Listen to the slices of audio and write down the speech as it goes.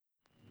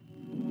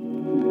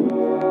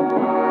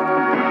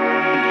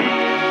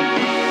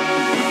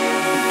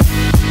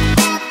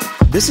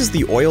This is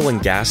the Oil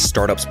and Gas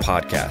Startups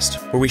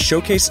Podcast, where we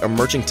showcase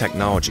emerging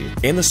technology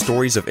and the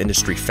stories of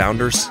industry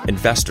founders,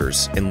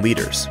 investors, and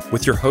leaders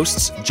with your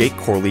hosts, Jake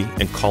Corley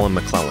and Colin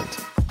McClelland.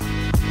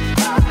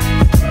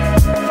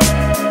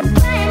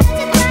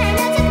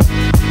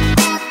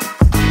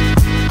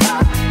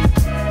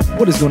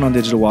 What is going on,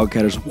 Digital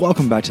Wildcatters?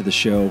 Welcome back to the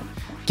show.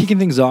 Kicking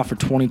things off for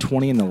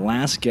 2020 and the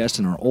last guest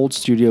in our old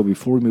studio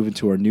before we move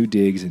into our new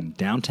digs in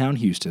downtown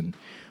Houston.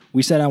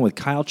 We sat down with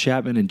Kyle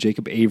Chapman and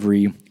Jacob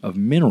Avery of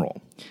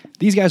Mineral.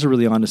 These guys are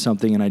really onto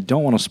something, and I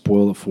don't want to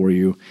spoil it for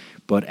you,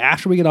 but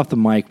after we get off the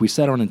mic, we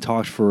sat down and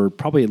talked for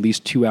probably at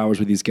least 2 hours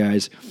with these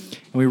guys,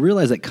 and we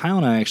realized that Kyle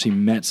and I actually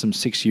met some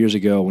 6 years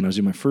ago when I was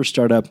in my first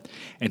startup,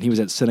 and he was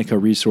at Seneca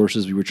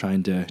Resources. We were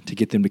trying to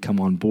get them to come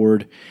on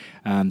board.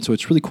 So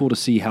it's really cool to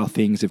see how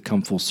things have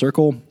come full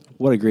circle.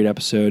 What a great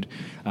episode.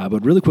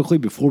 But really quickly,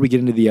 before we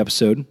get into the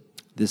episode,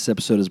 this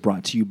episode is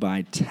brought to you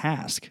by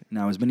Task.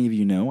 Now, as many of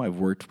you know, I've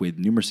worked with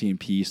numerous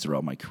E&Ps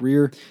throughout my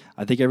career.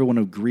 I think everyone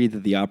would agree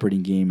that the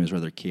operating game is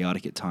rather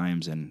chaotic at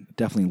times and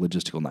definitely a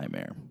logistical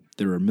nightmare.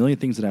 There are a million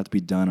things that have to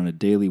be done on a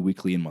daily,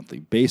 weekly, and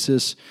monthly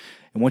basis.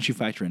 And once you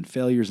factor in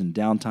failures and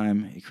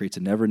downtime, it creates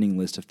a never-ending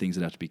list of things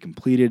that have to be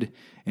completed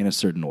in a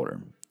certain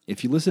order.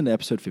 If you listen to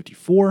episode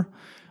 54,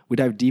 we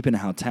dive deep into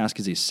how Task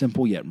is a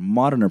simple yet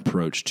modern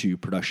approach to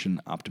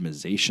production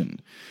optimization.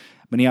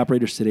 Many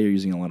operators today are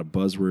using a lot of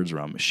buzzwords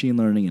around machine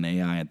learning and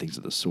AI and things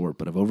of the sort,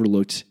 but have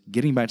overlooked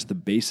getting back to the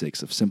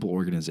basics of simple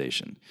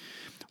organization.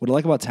 What I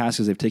like about Task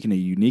is they've taken a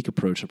unique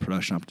approach to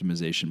production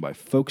optimization by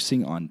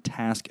focusing on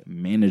task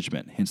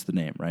management, hence the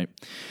name, right?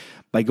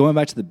 By going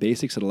back to the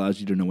basics, it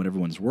allows you to know what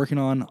everyone's working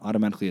on,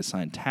 automatically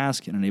assign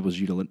tasks, and enables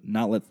you to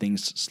not let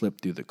things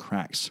slip through the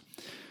cracks.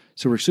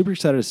 So we're super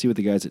excited to see what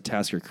the guys at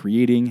Task are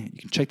creating. You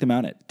can check them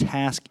out at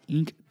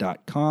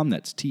taskinc.com.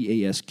 That's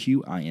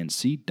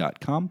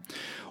TASQINC.com.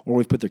 Or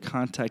we've put their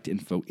contact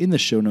info in the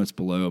show notes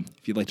below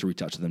if you'd like to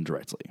reach out to them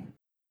directly.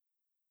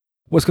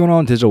 What's going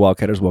on, Digital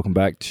Wildcatters? Welcome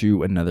back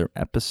to another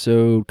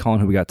episode. Colin,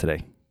 who we got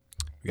today?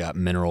 We got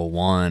Mineral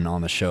One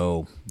on the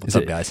show. What's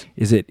up, guys?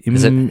 Is it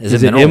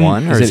Mineral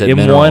One or is it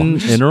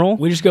M1 Mineral?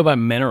 We just go by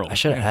Mineral. I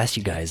should have asked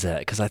you guys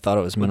that because I thought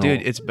it was Mineral.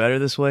 Dude, it's better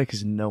this way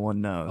because no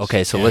one knows.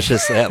 Okay, so let's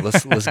just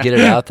let's get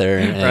it out there.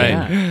 And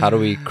Right. How do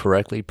we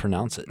correctly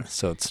pronounce it?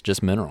 So it's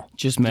just Mineral.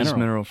 Just Mineral. Just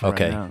Mineral for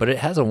Okay, right now. but it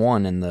has a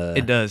one in the.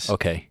 It does.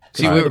 Okay.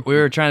 See, All we right.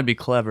 were trying to be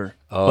clever,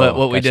 Oh, but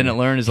what we gotcha. didn't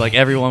learn is like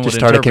everyone Just would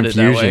started interpret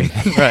it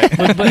that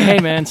way. Right. but hey,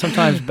 man,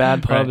 sometimes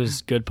bad pub Right.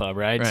 is good pub,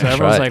 right? Right. So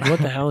everyone's right. like,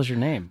 what the hell is your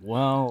name?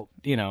 Well,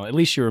 at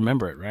least you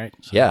remember it, right?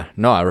 So, Yeah,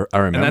 no, I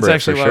remember that's it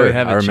actually for why sure. we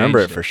haven't I remember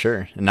it changed for it.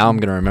 sure. And now I'm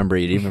going to remember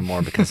it even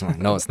more because I'm like,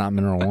 no, it's not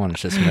Mineral One.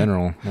 It's just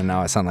Mineral. And now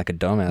I sound like a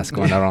dumbass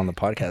going out on the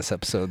podcast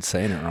episode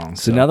saying it wrong.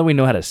 So now that we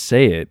know how to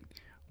say it,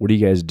 what do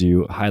you guys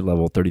do high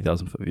level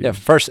 30,000 foot view? Yeah,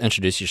 first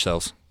introduce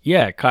yourselves.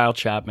 Yeah, Kyle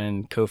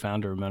Chapman,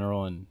 co-founder of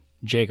Mineral, and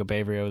Jacob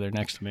Avery over there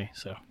next to me.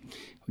 So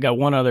we got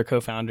one other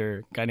co-founder,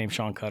 a guy named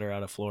Sean Cutter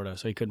out of Florida,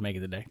 so he couldn't make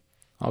it today.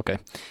 Okay.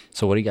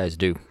 So what do you guys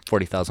do?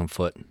 40,000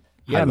 foot.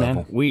 Yeah, high man.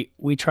 level.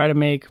 We try to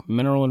make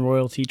mineral and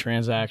royalty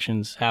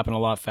transactions happen a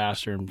lot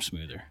faster and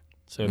smoother.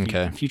 So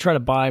if you try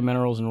to buy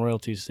minerals and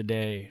royalties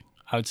today,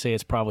 I would say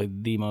it's probably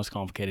the most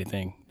complicated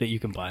thing that you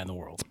can buy in the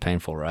world.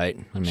 Painful, right?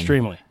 I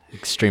mean,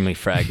 Extremely.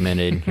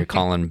 fragmented. You're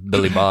calling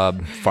Billy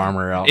Bob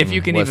farmer out If you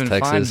in can West even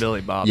Texas. find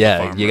Billy Bob, Yeah,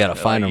 the farmer, you got to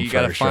find them you first,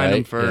 gotta find them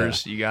right?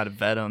 first. You got to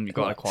vet them. You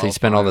got to qualify. So you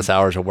spend all this them.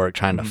 hours of work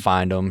trying to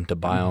find them, to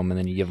buy them, and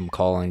then you give them a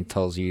call and he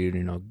tells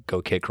you,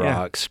 go kick Yeah.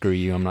 rocks, screw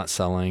you, I'm not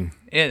selling.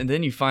 And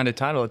then you find a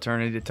title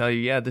attorney to tell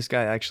you, yeah, this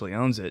guy actually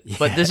owns it.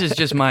 But this is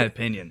just my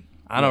opinion.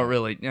 I don't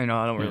really,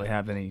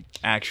 have any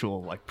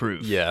actual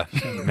proof. Yeah,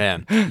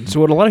 man. So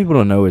what a lot of people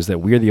don't know is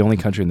that we are the only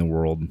country in the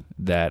world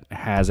that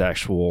has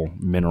actual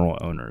mineral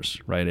owners,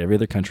 right? Every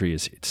other country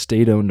is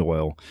state-owned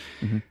oil.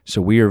 Mm-hmm.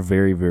 So we are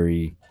very,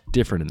 very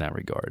different in that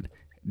regard.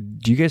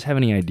 Do you guys have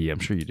any idea? I'm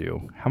sure you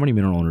do. How many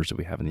mineral owners do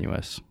we have in the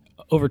U.S.?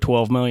 Over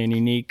 12 million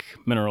unique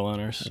mineral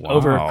owners. Wow.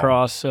 Over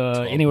across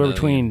anywhere million.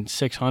 between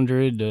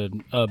 600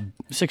 billion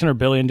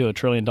to $1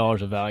 trillion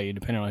of value,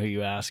 depending on who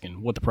you ask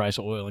and what the price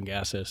of oil and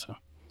gas is. So.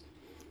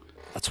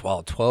 That's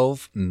wild.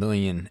 12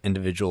 million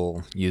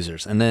individual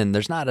users. And then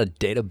there's not a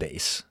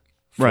database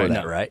for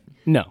that, right?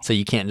 No. So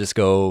you can't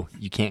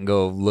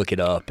go look it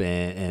up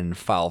and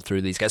file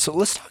through these guys. So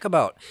let's talk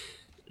about,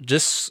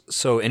 just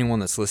so anyone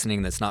that's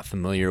listening that's not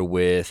familiar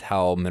with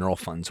how mineral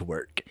funds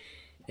work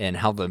and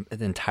how the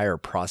entire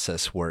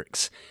process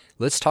works.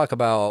 Let's talk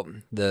about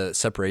the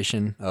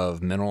separation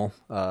of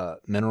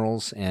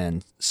minerals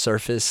and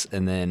surface,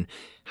 and then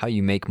how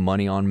you make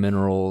money on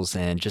minerals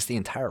and just the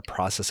entire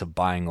process of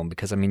buying them.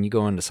 Because, you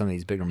go into some of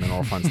these bigger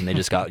mineral funds and they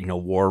just got,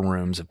 war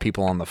rooms of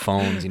people on the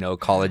phones,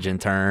 college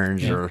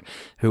interns or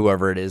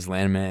whoever it is,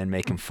 landmen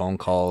making phone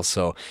calls.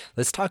 So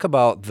let's talk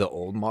about the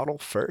old model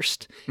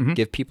first. Mm-hmm.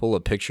 Give people a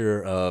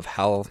picture of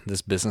how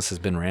this business has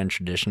been ran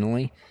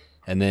traditionally.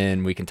 And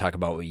then we can talk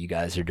about what you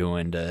guys are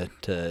doing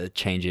to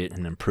change it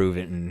and improve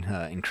it and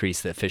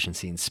increase the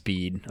efficiency and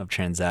speed of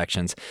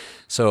transactions.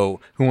 So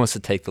who wants to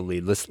take the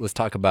lead? Let's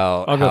talk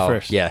about I'll go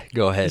first. Yeah,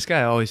 go ahead. This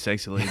guy always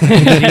takes the lead.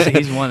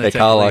 He's one that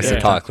Kyle takes likes the to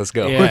lead. talk. Let's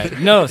go. Yeah.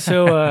 No,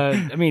 so,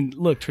 I mean,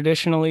 look,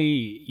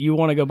 traditionally, you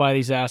want to go buy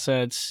these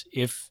assets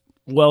if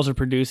wells are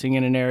producing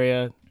in an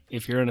area.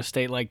 If you're in a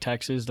state like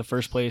Texas, the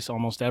first place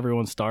almost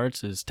everyone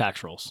starts is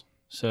tax rolls.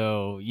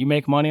 So you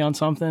make money on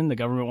something, the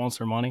government wants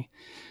their money,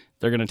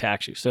 they're going to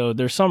tax you. So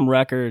there's some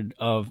record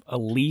of a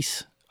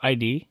lease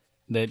ID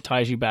that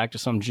ties you back to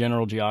some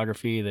general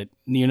geography that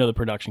the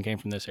production came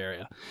from this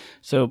area.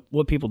 So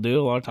what people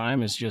do a lot of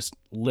time is just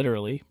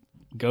literally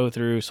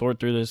sort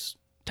through this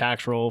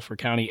tax roll for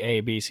county A,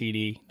 B, C,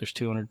 D. There's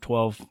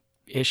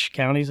 212-ish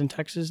counties in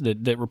Texas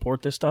that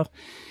report this stuff.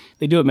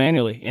 They do it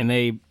manually, and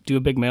they do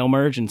a big mail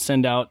merge and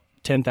send out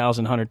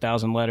 10,000,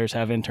 100,000 letters,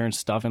 have interns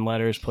stuff in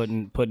letters,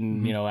 putting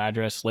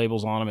address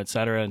labels on them, et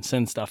cetera, and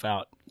send stuff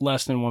out.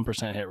 Less than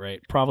 1% hit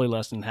rate, probably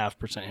less than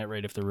 0.5% hit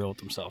rate if they're real with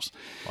themselves.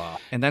 Wow.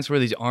 And that's where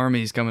these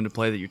armies come into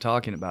play that you're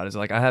talking about. Is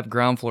like I have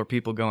ground floor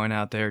people going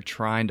out there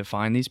trying to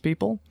find these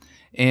people,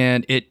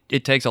 and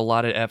it takes a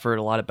lot of effort,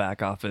 a lot of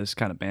back office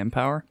kind of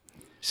manpower.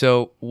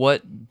 So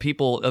what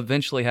people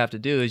eventually have to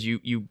do is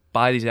you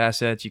buy these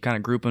assets, you kind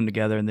of group them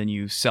together, and then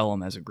you sell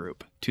them as a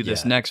group to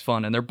this next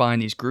fund. And they're buying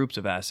these groups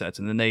of assets,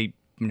 and then they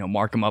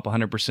mark them up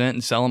 100%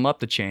 and sell them up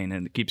the chain,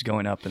 and it keeps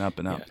going up and up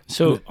and up. Yeah.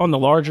 So on the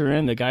larger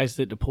end, the guys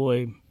that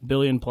deploy $1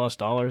 billion plus,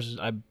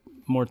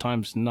 more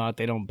times than not,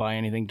 they don't buy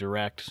anything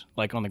direct,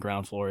 like on the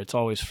ground floor. It's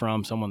always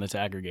from someone that's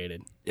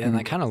aggregated. Yeah, and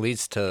that kind of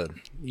leads to,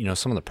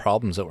 some of the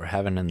problems that we're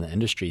having in the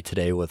industry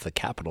today with the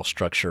capital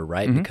structure,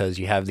 right? Mm-hmm. Because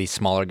you have these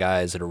smaller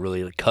guys that are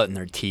really cutting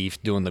their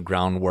teeth, doing the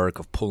groundwork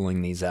of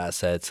pulling these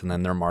assets, and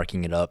then they're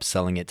marking it up,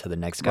 selling it to the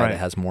next guy that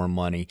has more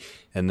money,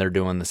 and they're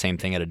doing the same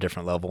thing at a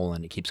different level,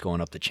 and it keeps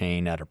going up the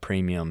chain at a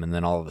premium, and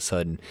then all of a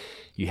sudden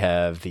you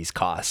have these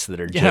costs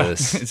that are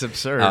just it's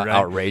absurd,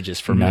 outrageous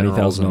for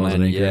minerals and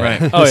land.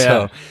 Right. Oh,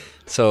 yeah.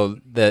 So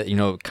that,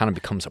 it kind of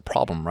becomes a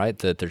problem, right?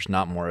 That there's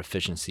not more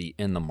efficiency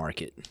in the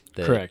market.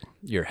 That Correct.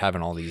 You're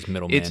having all these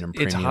middlemen and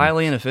premium. It's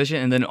highly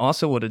inefficient. And then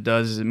also what it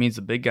does is it means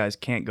the big guys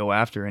can't go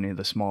after any of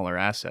the smaller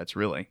assets,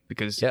 really,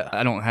 because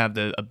I don't have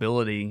the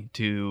ability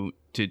to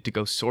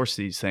go source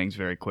these things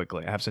very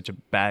quickly. I have such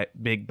a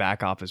big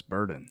back office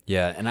burden.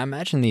 Yeah, and I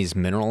imagine these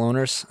mineral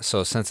owners,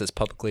 so since it's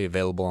publicly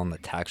available on the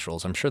tax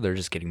rolls, I'm sure they're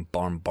just getting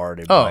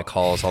bombarded by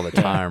calls all the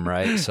time,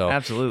 right? So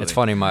absolutely. It's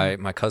funny,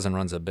 my cousin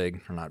runs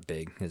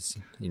it's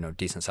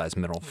decent sized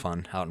mineral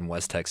fund out in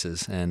West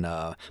Texas, and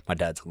my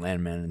dad's a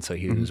landman, and so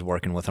he was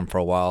working with him for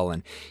a while,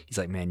 and he's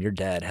like, man, your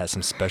dad has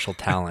some special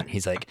talent.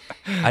 He's like,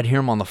 I'd hear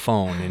him on the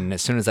phone, and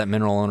as soon as that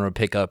mineral owner would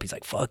pick up, he's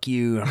like, fuck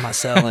you, I'm not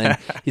selling.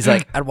 He's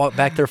like, I'd walk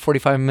back there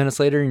 45 minutes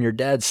later, and your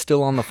dad's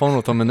still on the phone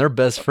with them, and they're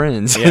best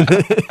friends. Yeah.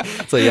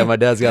 So yeah, my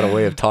dad's got a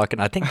way of talking.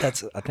 I think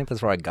that's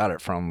where I got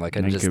it from. Like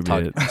I just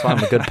talk. That's why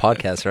I'm a good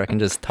podcaster. I can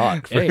just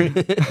talk. Hey,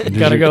 you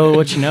gotta go with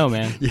what you know,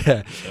 man.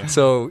 Yeah.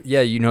 So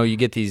yeah, you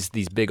get these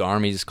big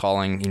armies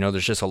calling.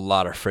 There's just a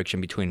lot of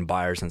friction between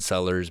buyers and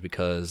sellers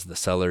because the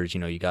sellers,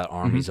 you got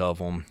armies of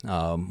them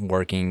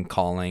working,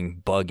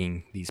 calling,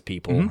 bugging these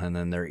people, and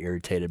then they're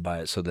irritated by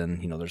it. So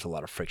then there's a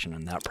lot of friction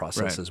in that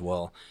process as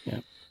well. Yeah.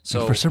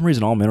 So for some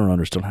reason, all mineral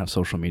owners don't have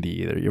social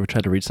media either. You ever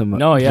tried to reach some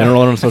mineral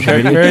owner on social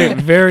media? Very,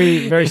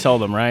 very, very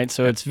seldom, right?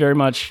 So it's very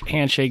much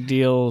handshake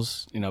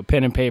deals,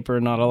 pen and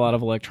paper, not a lot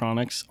of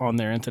electronics on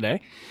their end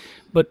today.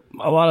 But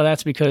a lot of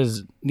that's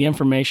because the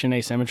information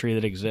asymmetry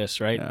that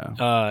exists, right?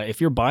 Yeah. If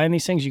you're buying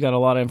these things, you got a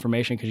lot of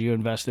information because you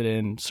invested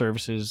in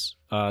services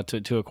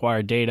to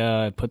acquire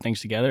data, put things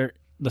together.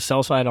 The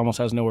sell side almost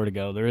has nowhere to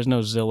go. There is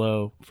no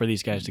Zillow for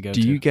these guys to go to.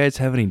 Do you guys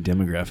have any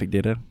demographic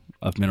data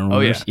of mineral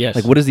owners? Yeah. Yes.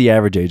 Like, what is the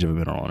average age of a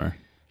mineral owner?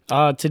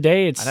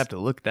 Today, it's. I'd have to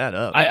look that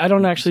up. I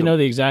don't actually know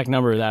the exact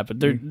number of that, but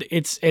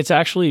it's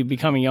actually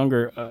becoming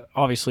younger,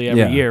 obviously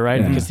every year,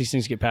 right? Because these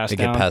things get passed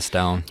down. They get passed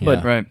down.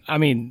 Yeah. But I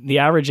mean, the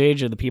average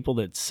age of the people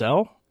that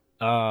sell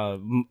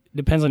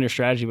depends on your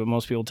strategy, but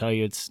most people tell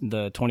you it's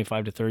the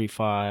 25 to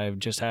 35.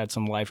 Just had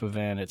some life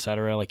event, et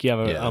cetera. Like you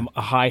have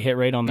a high hit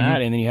rate on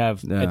that, and then you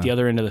have at the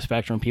other end of the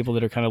spectrum people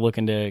that are kind of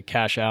looking to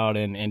cash out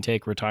and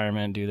take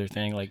retirement and do their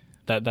thing, like.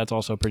 That's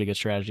also a pretty good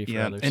strategy for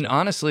others. And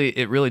honestly,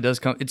 it really does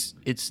come.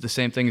 It's the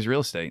same thing as real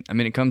estate. I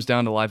mean, it comes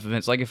down to life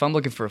events. Like if I'm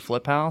looking for a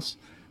flip house,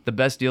 the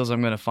best deals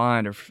I'm going to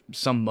find are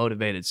some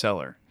motivated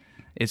seller.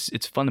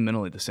 It's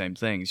fundamentally the same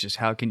thing. It's just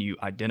how can you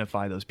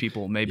identify those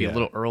people maybe a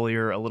little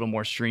earlier, a little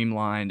more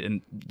streamlined,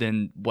 and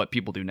than what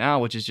people do now,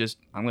 which is just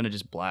I'm going to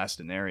just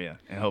blast an area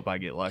and hope I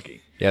get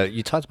lucky. Yeah,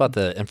 you talked about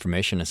the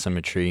information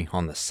asymmetry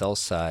on the sell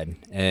side,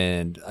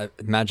 and I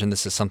imagine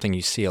this is something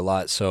you see a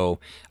lot. So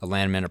a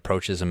landman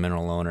approaches a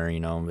mineral owner,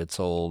 it's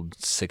old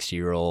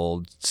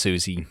 60-year-old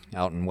Susie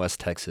out in West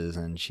Texas,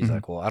 and she's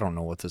like, well, I don't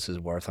know what this is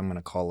worth. I'm going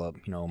to call up,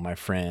 my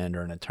friend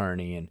or an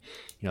attorney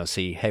and,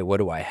 see, hey, what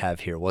do I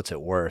have here? What's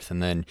it worth?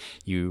 And then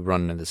you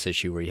run into this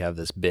issue where you have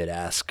this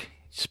bid-ask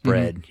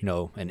spread,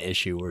 an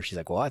issue where she's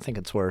like, well, I think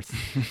it's worth,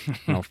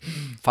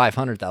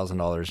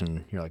 $500,000.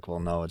 And you're like, well,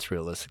 no, it's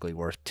realistically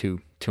worth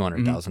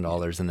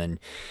 $200,000. And then,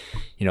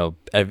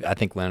 I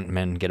think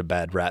landmen get a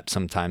bad rap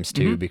sometimes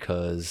too,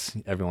 because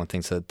everyone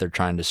thinks that they're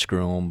trying to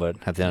screw them. But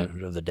at the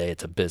end of the day,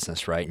 it's a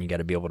business, right? And you got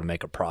to be able to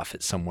make a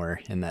profit somewhere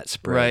in that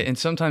spread. Right. And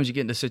sometimes you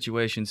get into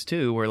situations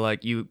too, where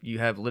like you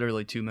have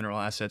literally two mineral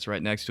assets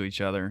right next to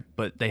each other,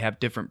 but they have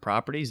different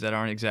properties that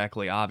aren't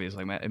exactly obvious.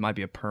 Like it might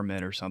be a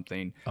permit or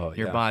something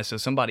nearby. Yeah. So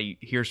somebody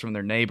hears from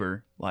their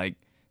neighbor, like,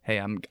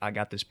 hey, I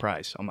got this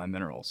price on my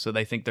minerals. So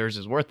they think theirs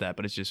is worth that,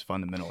 but it's just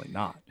fundamentally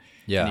not.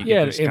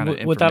 Yeah.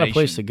 Without a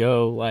place to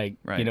go, like,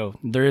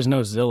 there is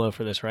no Zillow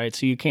for this, right?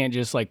 So you can't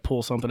just like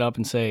pull something up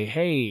and say,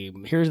 hey,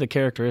 here's the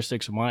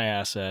characteristics of my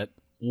asset.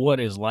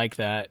 What is like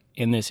that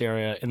in this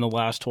area in the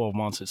last 12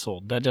 months it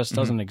sold? That just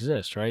doesn't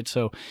exist, right?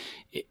 So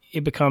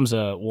it becomes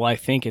I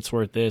think it's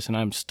worth this, and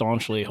I'm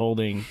staunchly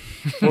holding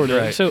for it.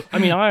 Right. So,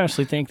 I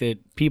honestly think that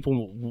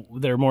people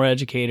that are more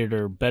educated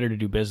are better to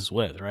do business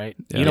with, right?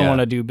 Yeah. You don't want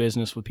to do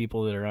business with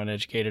people that are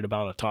uneducated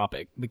about a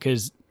topic,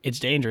 because it's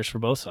dangerous for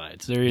both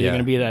sides. They're either going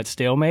to be that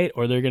stalemate,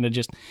 or they're going to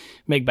just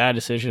make bad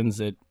decisions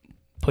that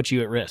put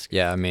you at risk.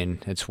 Yeah,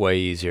 it's way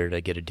easier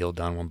to get a deal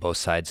done when both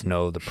sides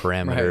know the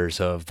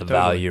parameters of the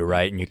value,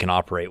 right? And you can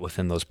operate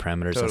within those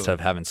parameters instead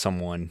of having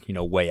someone,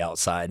 way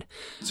outside.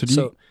 So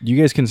do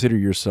you guys consider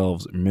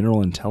yourselves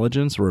mineral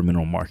intelligence or a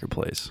mineral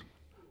marketplace?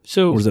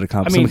 So, or is it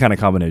some kind of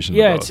combination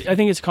of both? I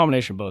think it's a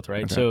combination of both,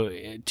 right? Okay. So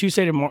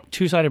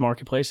two-sided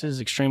marketplace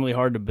is extremely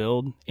hard to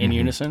build in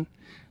unison.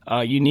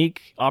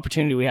 Unique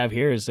opportunity we have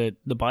here is that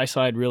the buy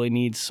side really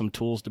needs some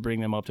tools to bring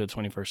them up to the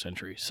 21st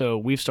century. So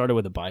we've started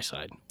with the buy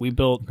side. We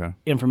built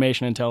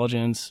information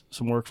intelligence,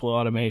 some workflow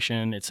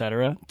automation, et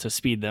cetera, to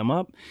speed them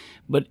up.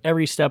 But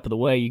every step of the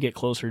way, you get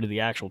closer to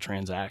the actual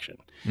transaction.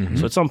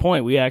 So at some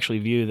point, we actually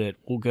view that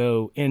we'll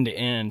go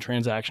end-to-end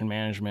transaction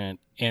management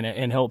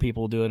and help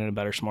people do it in a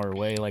better, smarter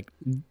way, like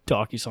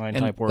DocuSign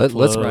type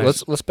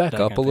workflows. Let's back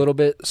up a little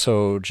bit.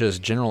 So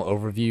just general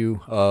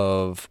overview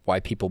of why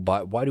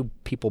do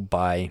people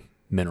buy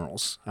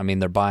minerals?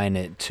 They're buying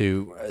it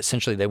to,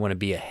 essentially they want to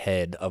be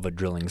ahead of a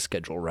drilling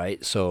schedule,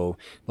 right? So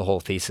the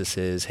whole thesis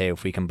is, hey,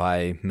 if we can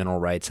buy mineral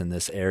rights in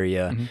this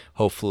area,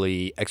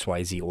 hopefully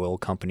XYZ oil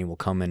company will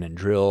come in and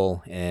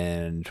drill,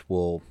 and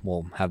we'll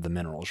have the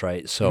minerals,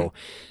 right? So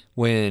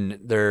when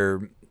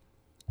they're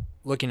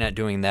looking at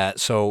doing that,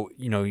 so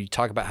you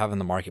talk about having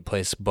the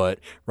marketplace, but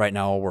right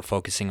now we're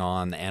focusing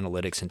on the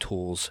analytics and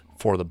tools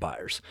for the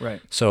buyers.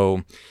 Right.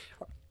 So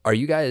are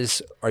you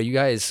guys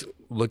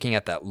looking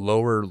at that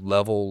lower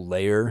level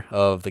layer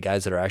of the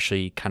guys that are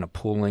actually kind of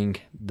pooling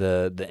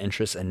the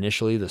interest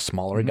initially, the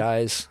smaller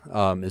guys?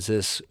 Is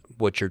this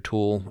what your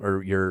tool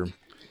or your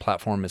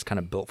platform is kind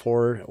of built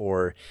for,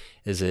 or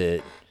is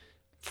it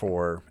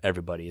for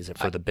everybody? Is it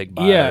for the big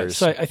buyers? Yeah,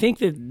 so I think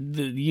that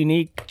the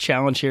unique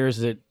challenge here is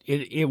that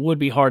it would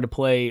be hard to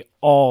play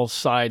all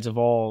sides of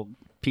all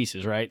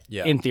pieces, right?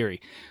 Yeah. In theory.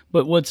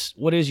 But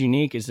what is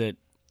unique is that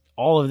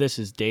all of this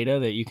is data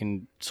that you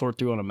can sort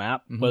through on a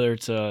map, whether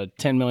it's a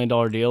 $10 million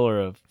deal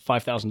or a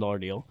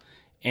 $5,000 deal.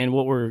 And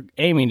what we're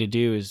aiming to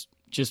do is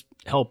just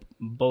help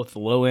both the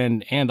low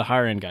end and the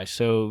higher end guys.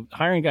 So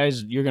higher end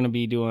guys, you're going to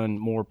be doing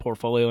more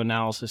portfolio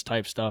analysis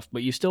type stuff,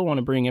 but you still want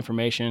to bring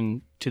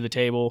information to the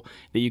table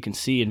that you can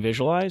see and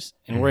visualize,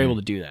 and we're able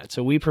to do that.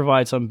 So we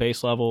provide some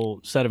base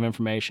level set of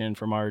information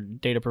from our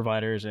data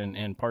providers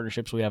and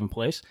partnerships we have in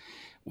place.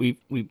 We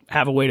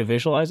have a way to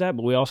visualize that,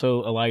 but we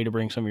also allow you to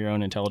bring some of your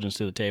own intelligence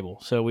to the table.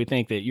 So we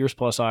think that yours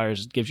plus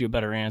ours gives you a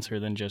better answer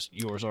than just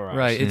yours or ours.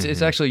 Right.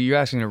 It's actually, you're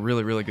asking a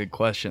really, really good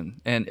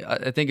question. And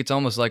I think it's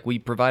almost like we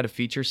provide a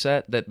feature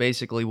set that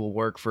basically will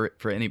work for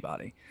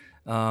anybody.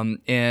 So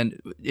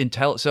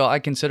I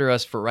consider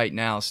us for right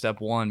now,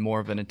 step one, more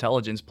of an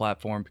intelligence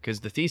platform, because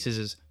the thesis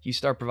is you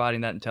start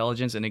providing that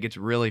intelligence and it gets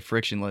really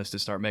frictionless to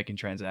start making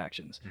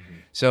transactions.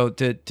 So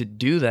to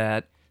do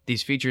that,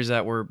 these features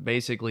that we're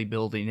basically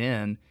building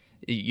in,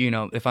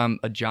 if I'm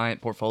a giant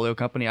portfolio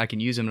company, I can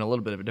use them in a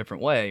little bit of a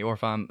different way. Or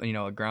if I'm,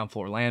 a ground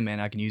floor landman,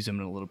 I can use them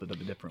in a little bit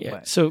of a different way.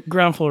 So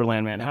ground floor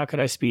landman, how could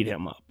I speed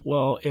him up?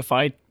 Well, if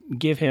I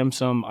give him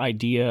some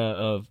idea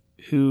of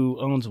who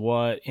owns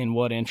what in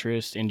what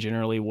interest and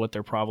generally what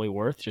they're probably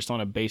worth, just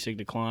on a basic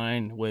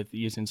decline with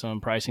using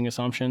some pricing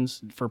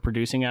assumptions for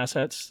producing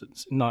assets,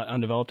 not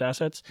undeveloped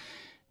assets,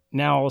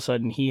 now all of a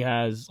sudden he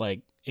has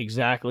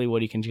exactly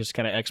what he can just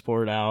kind of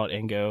export out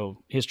and go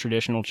his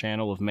traditional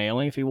channel of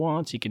mailing if he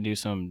wants. He can do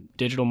some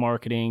digital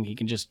marketing. He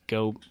can just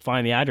go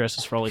find the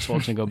addresses for all these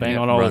folks and go bang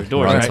on all their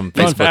doors. Run some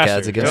Facebook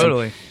ads against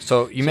them.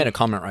 So you made a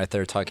comment right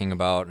there talking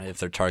about if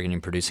they're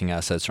targeting producing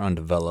assets or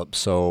undeveloped.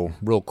 So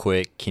real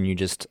quick, can you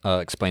just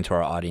explain to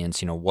our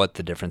audience, what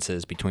the difference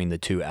is between the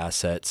two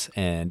assets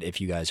and if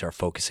you guys are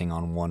focusing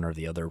on one or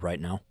the other right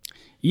now?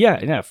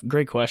 Yeah,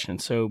 great question.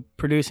 So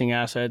producing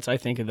assets, I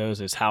think of those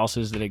as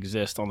houses that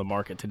exist on the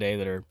market today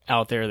that are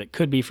out there that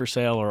could be for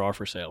sale or are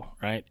for sale,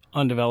 right?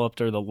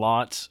 Undeveloped are the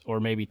lots or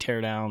maybe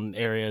tear down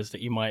areas that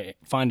you might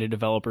find a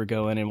developer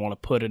go in and want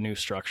to put a new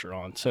structure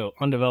on. So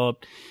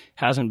undeveloped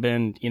hasn't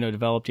been,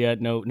 developed yet,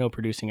 no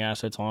producing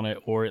assets on it,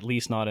 or at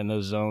least not in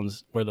those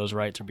zones where those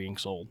rights are being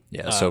sold.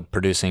 Yeah, so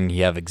producing,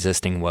 you have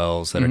existing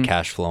wells that are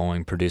cash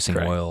flowing, producing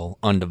Correct. oil.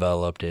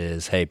 Undeveloped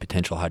is, hey,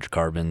 potential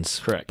hydrocarbons,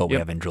 Correct. but we Yep.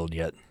 haven't drilled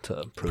yet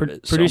to prove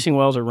it. So- Producing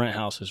wells are rent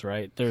houses,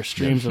 right? They're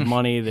streams of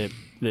money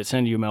that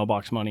send you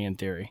mailbox money in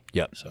theory.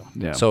 Yep. So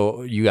Yeah.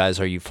 So you guys,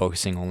 are you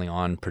focusing only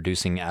on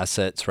producing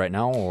assets right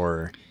now,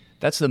 or?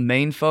 That's the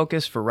main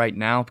focus for right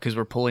now because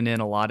we're pulling in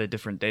a lot of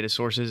different data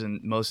sources,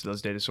 and most of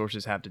those data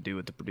sources have to do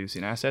with the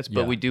producing assets.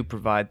 But Yeah. we do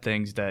provide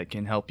things that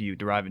can help you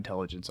derive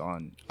intelligence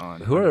on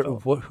Who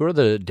undeveloped. are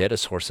the data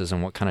sources,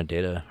 and what kind of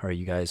data are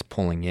you guys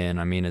pulling in?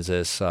 I mean, is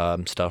this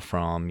stuff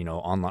from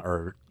online,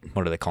 or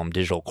what do they call them,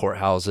 digital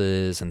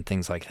courthouses and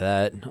things like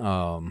that?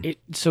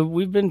 So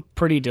we've been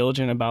pretty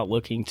diligent about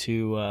looking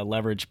to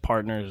leverage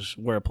partners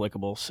where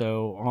applicable.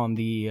 So on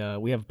the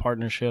we have a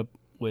partnership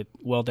with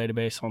Well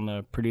Database on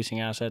the producing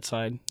asset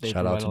side. They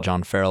Shout out provide to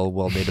John Farrell,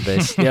 Well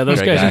Database. Yeah, those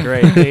Great guys guy. are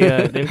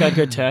great. They've got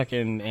good tech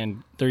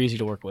and they're easy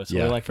to work with. So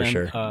Yeah, we like for them.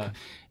 sure.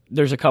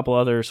 There's a couple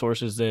other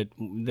sources that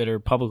are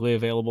publicly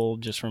available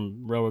just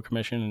from Railroad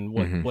Commission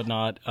and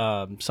whatnot.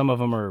 Some of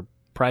them are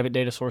private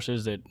data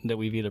sources that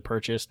we've either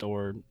purchased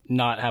or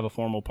not have a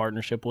formal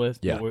partnership with.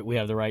 Yeah. We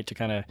have the right to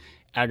kind of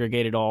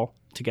aggregate it all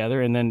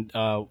together. And then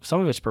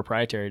some of it's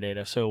proprietary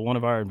data. So one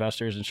of our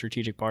investors and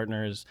strategic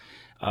partners,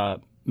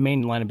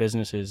 main line of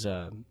business is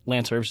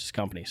land services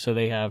company. So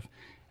they have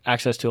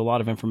access to a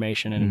lot of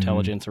information and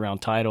intelligence around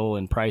title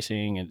and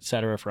pricing, et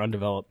cetera, for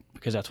undeveloped,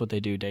 because that's what they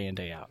do day in,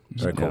 day out.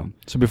 Very cool.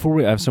 So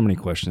I have so many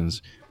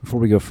questions.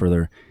 Before we go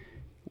further,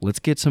 let's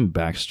get some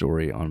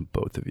backstory on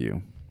both of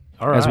you.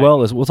 All right. As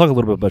well as we'll talk a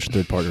little bit about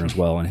your third partner as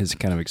well and his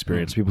kind of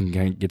experience. People can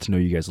kind of get to know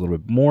you guys a little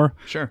bit more.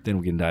 Sure. Then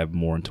we can dive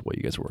more into what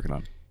you guys are working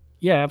on.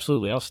 Yeah,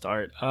 absolutely. I'll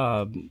start.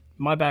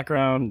 My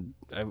background,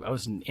 I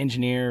was an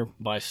engineer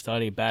by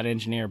study, bad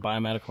engineer,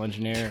 biomedical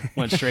engineer,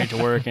 went straight to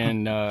work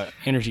in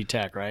energy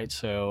tech, right?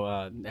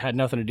 So had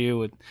nothing to do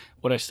with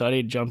what I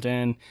studied, jumped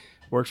in,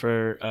 worked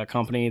for a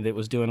company that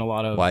was doing a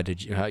lot of... Why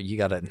did you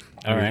got All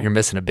right. you're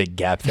missing a big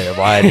gap there.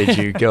 Why did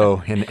you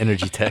go in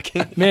energy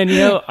tech? Man,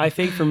 I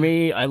think for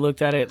me, I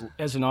looked at it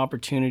as an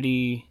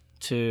opportunity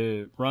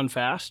to run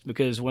fast,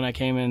 because when I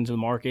came into the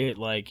market,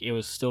 like, it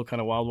was still kind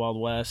of wild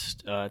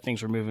west.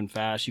 Things were moving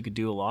fast. You could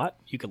do a lot.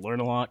 You could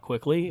learn a lot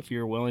quickly if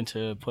you're willing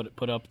to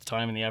put up the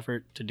time and the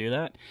effort to do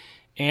that.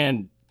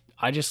 And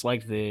I just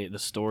liked the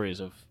stories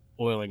of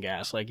oil and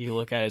gas. Like, you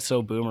look at it, it's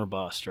so boom or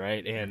bust,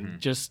 right?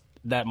 And just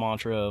that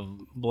mantra of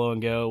blow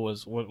and go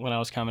was when I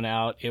was coming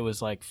out, it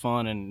was like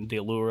fun, and the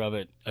allure of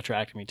it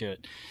attracted me to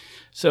it.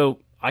 So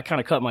I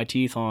kind of cut my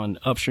teeth on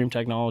upstream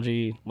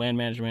technology, land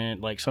management,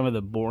 like some of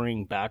the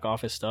boring back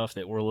office stuff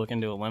that we're looking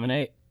to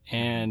eliminate,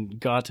 and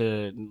got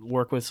to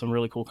work with some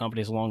really cool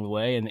companies along the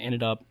way, and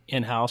ended up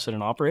in-house at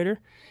an operator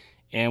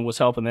and was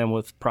helping them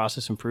with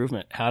process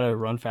improvement, how to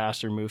run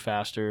faster, move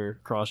faster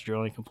across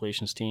drilling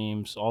completions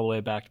teams, all the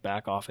way back to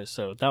back office.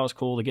 So that was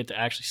cool to get to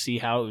actually see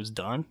how it was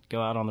done,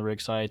 go out on the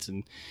rig sites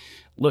and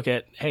look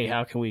at, hey,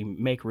 how can we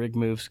make rig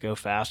moves go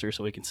faster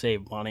so we can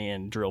save money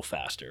and drill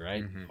faster,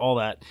 right? All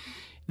that.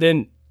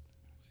 Then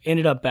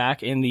ended up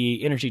back in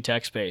the energy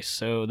tech space.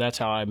 So that's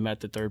how I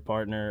met the third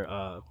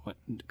partner.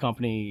 The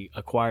company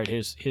acquired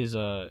his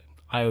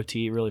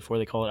IoT, really, before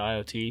they call it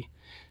IoT.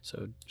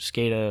 So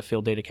SCADA,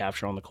 field data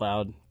capture on the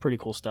cloud, pretty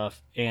cool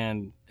stuff,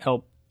 and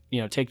help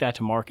take that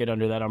to market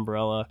under that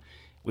umbrella.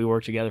 We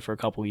worked together for a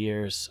couple of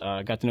years,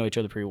 got to know each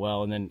other pretty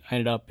well, and then I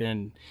ended up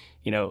in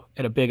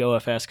at a big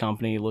OFS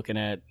company looking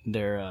at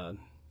their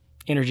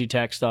energy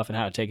tech stuff and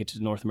how to take it to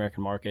the North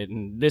American market.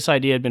 And this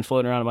idea had been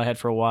floating around in my head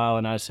for a while,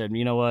 and I said,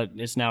 you know what,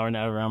 it's now or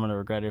never. I'm going to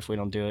regret it if we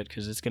don't do it,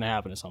 because it's going to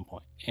happen at some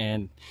point.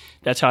 And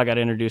that's how I got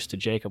introduced to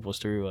Jacob, was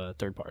through a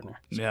third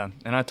partner. Yeah,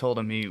 and I told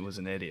him he was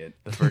an idiot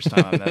the first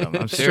time I met him.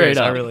 I'm Straight serious,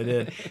 up. I really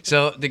did.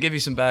 So to give you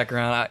some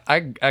background,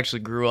 I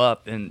actually grew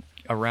up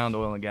around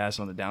oil and gas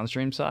on the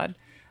downstream side.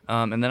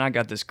 And then I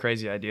got this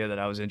crazy idea that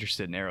I was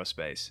interested in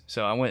aerospace.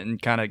 So I went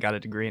and kind of got a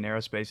degree in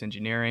aerospace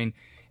engineering.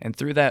 And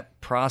through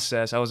that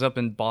process, I was up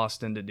in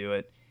Boston to do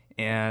it.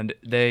 And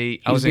I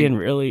was being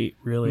really,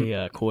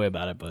 really coy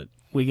about it, but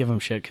we give him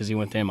shit because he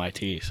went to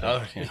MIT.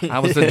 So I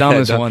was the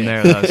dumbest one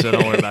there, though, so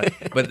don't worry about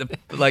it.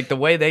 But the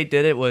way they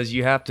did it was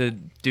you have to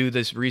do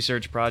this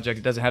research project.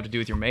 It doesn't have to do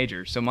with your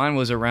major. So mine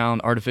was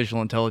around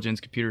artificial intelligence,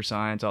 computer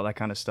science, all that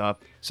kind of stuff.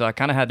 So I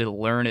kind of had to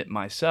learn it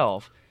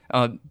myself,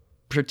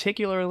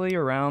 particularly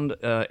around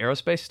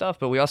aerospace stuff.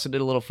 But we also did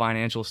a little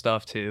financial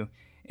stuff, too.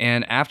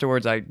 And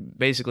afterwards, I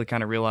basically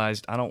kind of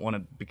realized I don't want to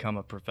become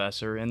a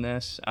professor in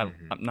this. I'm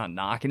not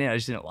knocking it. I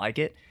just didn't like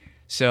it.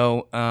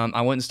 So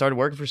I went and started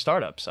working for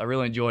startups. I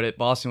really enjoyed it.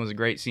 Boston was a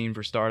great scene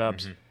for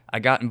startups. I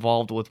got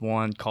involved with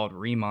one called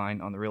Remine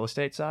on the real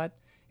estate side.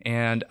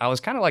 And I was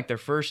kind of like their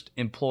first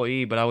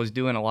employee, but I was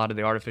doing a lot of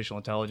the artificial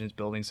intelligence,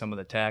 building some of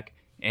the tech.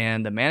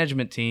 And the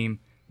management team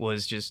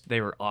was just,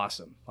 they were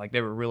awesome. Like,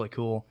 they were really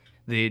cool.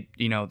 The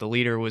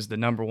leader was the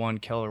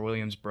 #1 Keller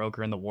Williams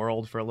broker in the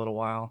world for a little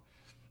while.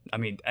 I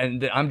mean,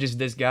 and I'm just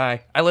this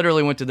guy. I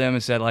literally went to them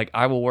and said, like,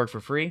 I will work for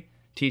free.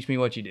 Teach me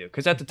what you do.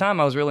 Because at the time,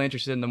 I was really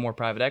interested in the more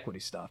private equity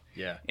stuff.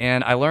 Yeah.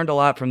 And I learned a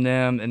lot from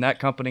them, and that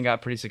company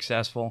got pretty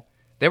successful.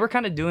 They were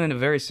kind of doing a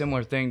very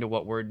similar thing to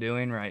what we're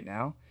doing right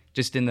now,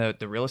 just in the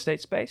real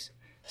estate space.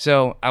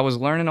 So I was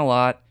learning a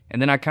lot.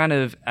 And then I kind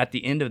of, at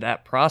the end of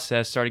that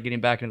process, started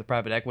getting back into the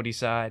private equity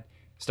side,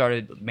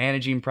 started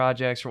managing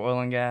projects for oil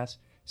and gas.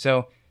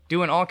 So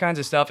doing all kinds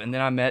of stuff. And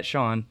then I met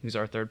Sean, who's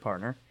our third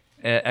partner,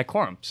 at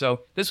Quorum.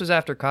 So this was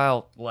after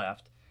Kyle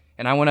left.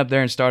 And I went up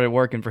there and started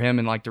working for him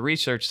in like the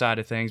research side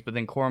of things. But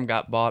then Quorum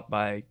got bought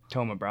by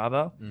Thoma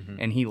Bravo,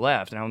 and he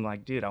left. And I'm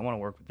like, dude, I want to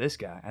work with this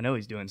guy. I know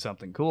he's doing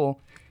something cool.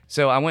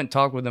 So I went and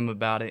talked with him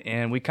about it.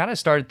 And we kind of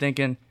started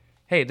thinking,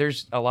 hey,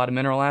 there's a lot of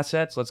mineral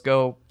assets. Let's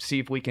go see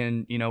if we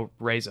can,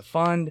 raise a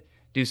fund,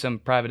 do some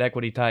private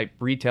equity type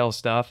retail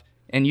stuff,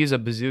 and use a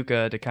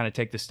bazooka to kind of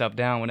take this stuff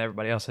down when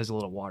everybody else has a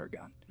little water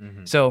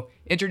gun. So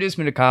introduced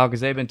me to Kyle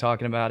because they've been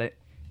talking about it.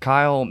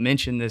 Kyle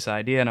mentioned this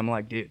idea, and I'm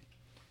like, dude,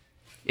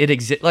 it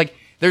exists. Like,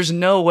 there's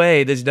no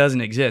way this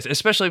doesn't exist,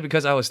 especially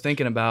because I was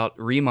thinking about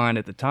Remind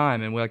at the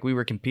time, and we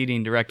were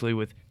competing directly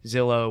with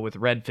Zillow, with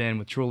Redfin,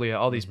 with Trulia,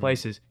 all these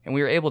places, and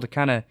we were able to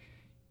kind of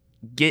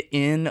get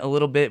in a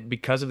little bit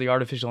because of the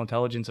artificial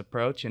intelligence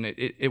approach, and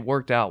it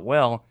worked out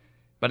well.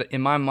 But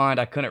in my mind,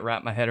 I couldn't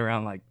wrap my head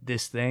around, like,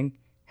 this thing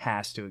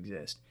has to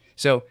exist.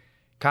 So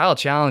Kyle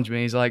challenged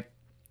me. He's like,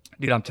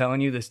 dude, I'm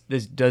telling you, this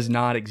does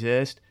not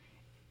exist.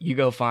 You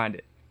go find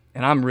it.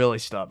 And I'm really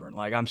stubborn.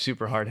 Like, I'm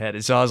super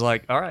hard-headed. So I was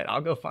like, all right,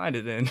 I'll go find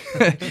it then.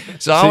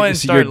 So I went and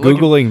started you're Googling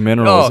looking.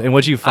 minerals, and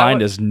what you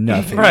find is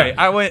nothing. Right.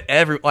 I went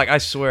I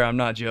swear, I'm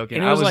not joking.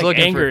 And he was like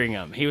looking angering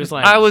him. He was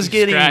like, I was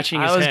getting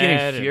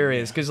head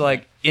furious because,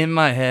 like, in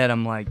my head,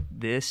 I'm like,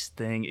 this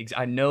thing,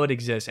 I know it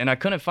exists, and I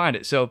couldn't find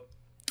it. So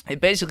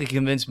it basically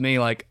convinced me,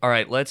 like, all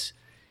right, let's,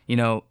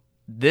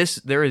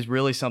 there is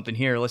really something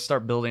here. Let's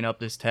start building up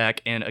this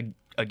tech, and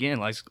again,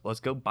 let's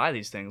go buy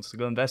these things. Let's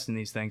go invest in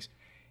these things.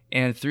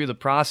 And through the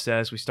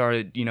process, we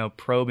started,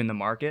 probing the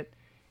market,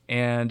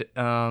 and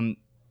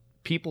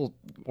people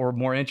were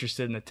more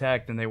interested in the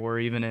tech than they were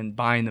even in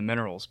buying the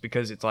minerals,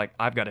 because it's like,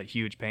 I've got a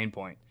huge pain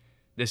point.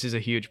 This is a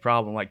huge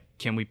problem. Like,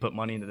 can we put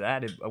money into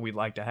that? We'd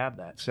like to have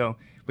that. So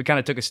we kind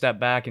of took a step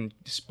back and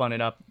spun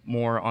it up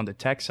more on the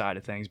tech side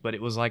of things, but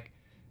it was like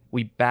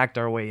we backed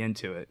our way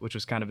into it, which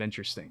was kind of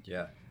interesting.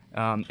 Yeah.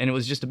 And it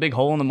was just a big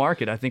hole in the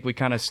market I think we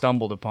kind of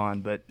stumbled upon,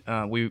 but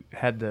we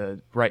had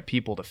the right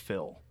people to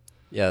fill.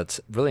 Yeah,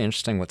 it's really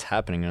interesting what's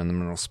happening in the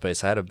mineral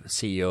space. I had a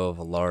CEO of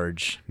a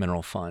large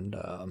mineral fund,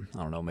 I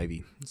don't know,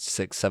 maybe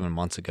 6-7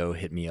 months ago,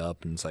 hit me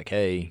up and it's like,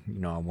 hey,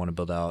 I want to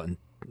build out, and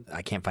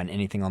I can't find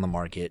anything on the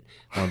market.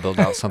 I want to build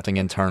out something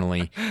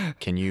internally.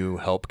 Can you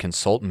help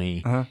consult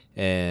me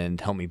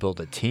and help me build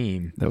a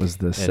team? That was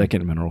the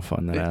second mineral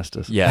fund that asked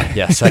us.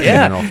 Yeah, second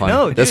mineral fund.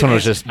 No, this dude, one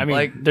was just, I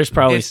mean, there's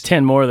probably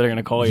 10 more that are going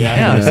to call you out.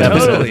 Yeah, this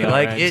episode, totally.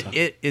 right? Like,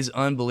 it is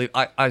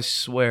unbelievable. I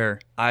swear,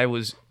 I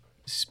was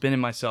spinning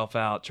myself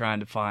out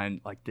trying to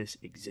find, like, this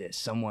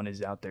exists. Someone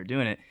is out there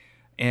doing it.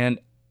 And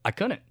I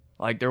couldn't.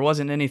 Like, there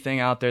wasn't anything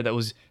out there there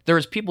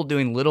was people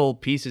doing little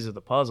pieces of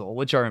the puzzle,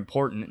 which are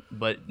important,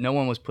 but no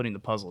one was putting the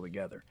puzzle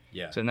together.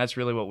 Yeah. So, and that's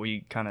really what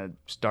we kind of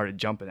started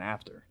jumping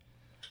after.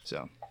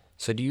 So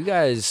do you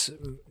guys,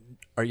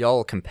 are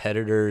y'all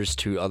competitors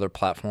to other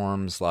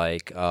platforms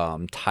like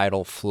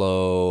Tidal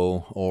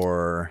Flow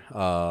or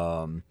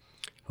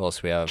who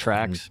else we have?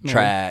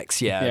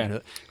 Tracks, yeah.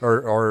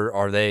 Or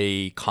are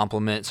they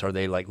complements? Are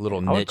they like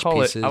little niche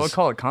pieces? I would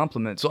call it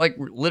complements. So, like,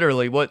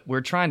 literally what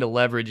we're trying to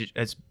leverage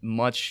as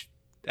much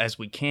as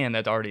we can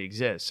that already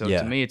exists. So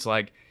to me, it's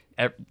like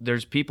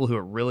there's people who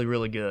are really,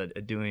 really good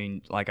at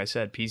doing, like I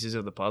said, pieces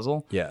of the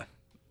puzzle. Yeah.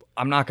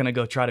 I'm not going to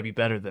go try to be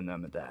better than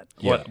them at that.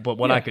 Yeah. But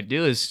what I could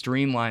do is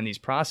streamline these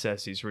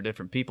processes for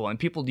different people. And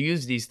people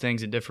use these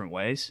things in different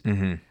ways.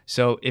 Mm-hmm.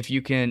 So if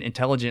you can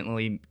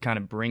intelligently kind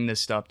of bring this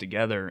stuff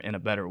together in a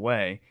better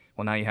way,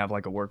 well, now you have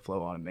like a workflow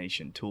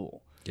automation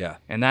tool. Yeah.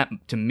 And that,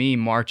 to me,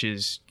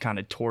 marches kind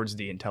of towards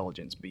the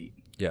intelligence beat.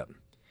 Yeah.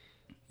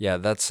 Yeah,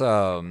 that's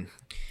I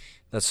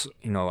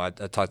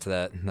talked to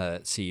that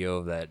CEO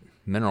of that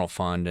mineral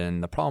fund,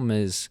 and the problem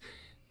is,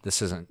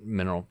 this isn't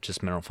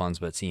just mineral funds,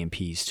 but it's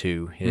E&Ps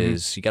too,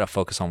 is you got to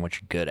focus on what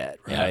you're good at,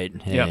 right?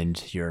 Yeah.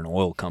 And you're an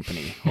oil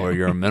company or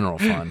you're a mineral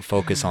fund.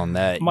 Focus on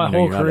that. My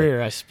whole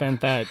career, I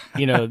spent that,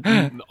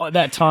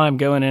 that time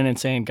going in and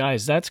saying,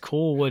 guys, that's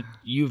cool what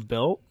you've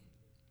built,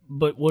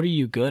 but what are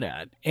you good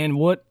at? And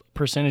what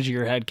percentage of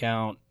your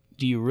headcount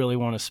do you really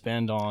want to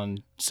spend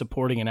on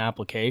supporting an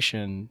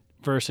application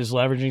versus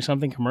leveraging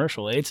something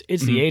commercial? It's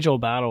the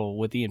age-old battle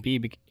with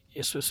E&P.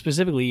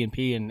 specifically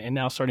E&P and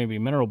now starting to be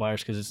mineral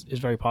buyers because it's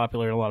very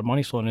popular and a lot of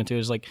money's flowing into it,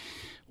 is like,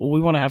 well, we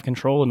want to have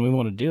control and we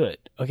want to do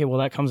it. Okay, well,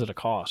 that comes at a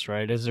cost,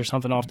 right? Is there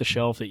something off the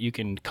shelf that you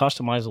can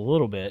customize a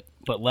little bit,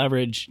 but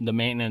leverage the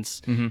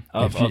maintenance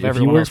of everyone if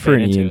you work else for an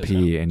paying into it,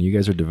 E&P and you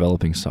guys are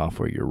developing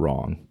software, you're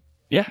wrong.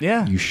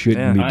 Yeah. You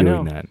shouldn't be I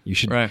doing know. that. You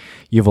should. Right.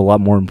 You have a lot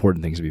more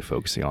important things to be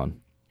focusing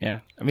on. Yeah.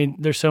 I mean,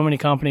 there's so many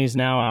companies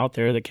now out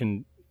there that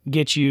can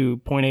get you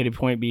point A to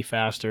point B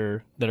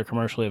faster that are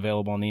commercially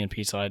available on the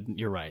E&P side.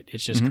 You're right.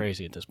 It's just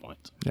crazy at this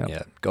point.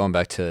 Yeah, going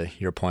back to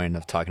your point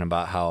of talking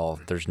about how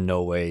there's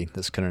no way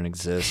this couldn't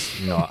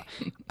exist.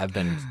 I've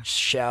been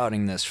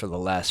shouting this for the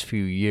last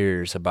few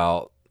years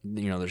about,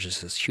 there's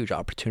just this huge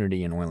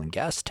opportunity in oil and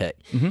gas tech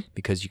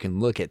because you can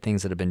look at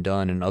things that have been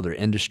done in other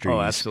industries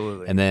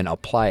absolutely. and then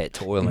apply it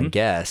to oil and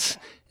gas.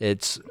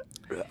 It's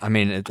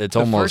The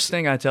almost first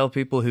thing I tell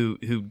people who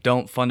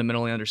don't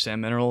fundamentally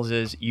understand minerals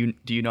is,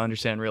 do you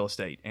understand real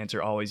estate?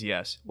 Answer always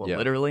yes. Well,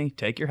 literally,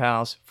 take your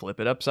house, flip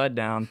it upside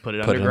down, put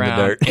it Put it in the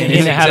underground, dirt. and And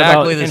it's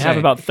exactly the same. have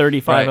about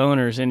 35 Right.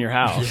 owners in your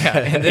house. Yeah,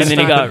 and this then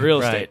you time- got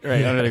real estate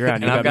right under the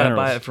ground. And You I've got to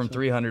minerals. buy it from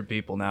 300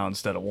 people now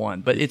instead of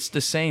one. But it's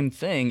the same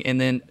thing.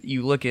 And then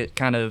you look at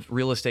kind of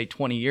real estate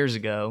 20 years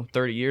ago,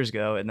 30 years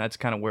ago, and that's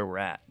kind of where we're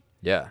at.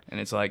 yeah. And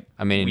it's like,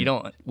 I mean, we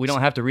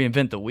don't have to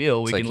reinvent the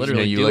wheel. We It's can like,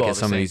 literally you do look all at the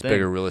some of same these thing.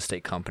 bigger real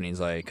estate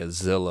companies like a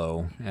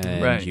Zillow,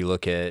 and Right. you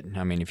look at,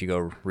 if you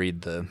go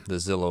read the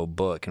Zillow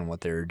book and what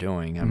they were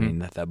doing, I mean,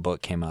 that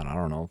book came out, I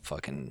don't know,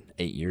 fucking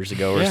 8 years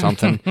ago or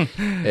something.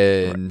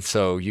 And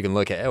so you can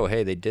look at, oh,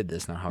 hey, they did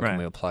this. Now, how can Right.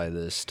 we apply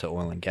this to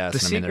oil and gas?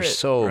 The And there's secret-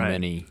 so right.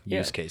 many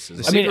use cases.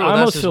 The I mean, secret I with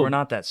almost us is feel- we're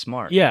not that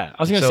smart. Yeah,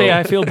 I was gonna So- say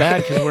I feel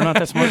bad because we're not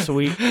that smart, so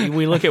we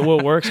look at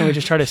what works and we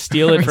just try to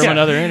steal it from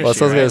another industry. Well, that's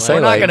what I was gonna right? say,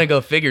 We're like- not going to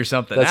go figure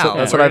something That's out.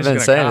 what We're I've just been gonna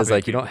saying is copy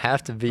like, you people. don't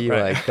have to be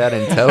Right. like that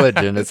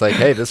intelligent. It's like,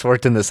 hey, this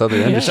worked in this other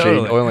industry.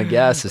 Totally. Oil and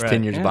gas is 10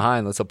 Right. years Yeah.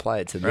 behind. Let's apply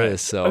it to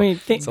this. So I mean,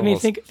 it's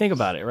almost- think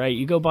about it, right?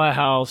 You go buy a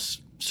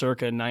house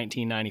circa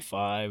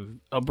 1995.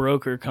 A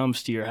broker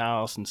comes to your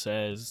house and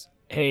says,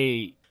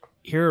 "Hey,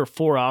 here are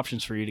 4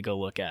 options for you to go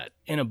look at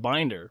in a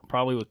binder,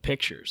 probably with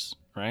pictures."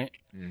 Right?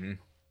 Mhm.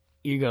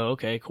 You go,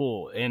 "Okay,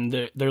 cool,"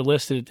 and they're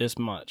listed at this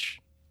much.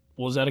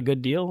 Well, is that a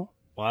good deal?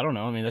 Well, I don't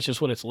know. I mean, that's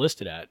just what it's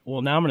listed at.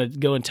 Well, now I'm going to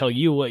go and tell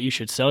you what you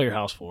should sell your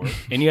house for,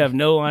 and you have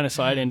no line of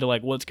sight into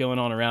like what's going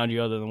on around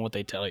you other than what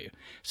they tell you.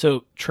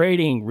 So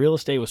trading real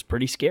estate was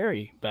pretty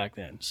scary back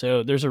then.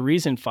 So there's a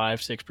reason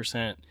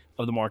 5-6%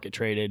 of the market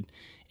traded,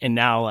 and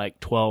now like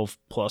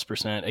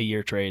 12+% a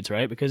year trades,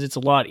 right? Because it's a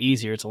lot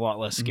easier, it's a lot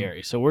less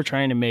scary. So we're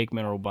trying to make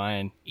mineral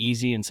buying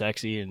easy and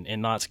sexy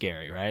and not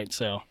scary, right?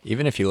 So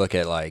Even if you look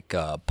at like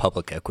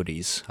public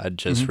equities, I'd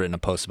just written a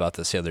post about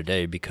this the other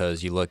day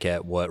because you look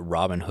at what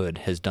Robinhood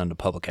has done to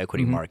public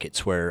equity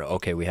markets where,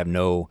 okay, we have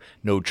no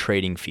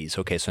trading fees.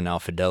 Okay, so now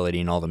Fidelity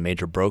and all the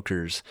major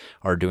brokers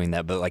are doing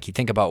that. But like you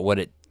think about what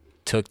it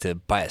took to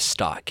buy a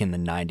stock in the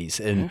 90s.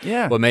 And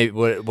Yeah.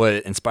 what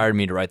inspired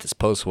me to write this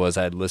post was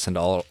I had listened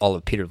to all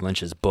of Peter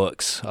Lynch's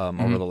books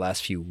over the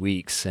last few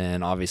weeks.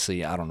 And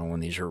obviously, I don't know when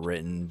these were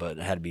written, but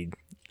it had to be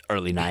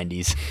early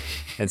 90s.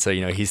 And so,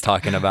 he's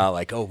talking about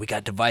like, oh, we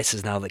got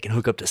devices now that can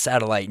hook up to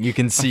satellite and you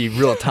can see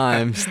real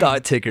time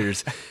stock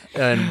tickers.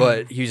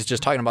 But he was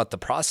just talking about the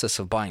process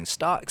of buying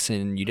stocks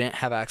and you didn't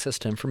have access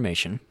to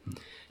information.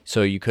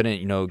 So you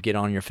couldn't, get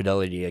on your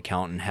Fidelity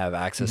account and have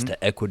access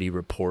to equity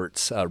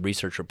reports,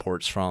 research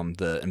reports from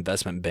the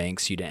investment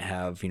banks. You didn't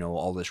have,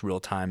 all this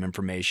real-time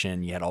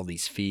information. You had all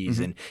these fees,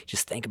 and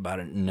just think about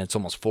it. And it's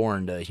almost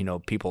foreign to,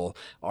 people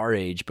our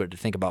age. But to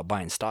think about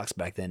buying stocks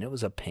back then, it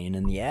was a pain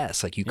in the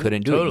ass. Like you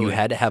couldn't do it. You totally.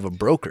 had to have a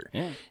broker.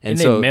 yeah. And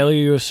they so mail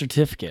you a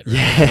certificate. Right?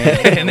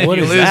 And then What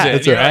you is lose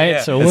that? it. Right?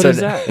 Yeah. So And what so, is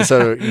that? and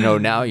so,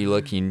 now you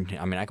look,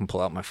 I can pull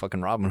out my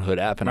fucking Robinhood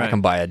app and I Right.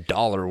 can buy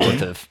 $1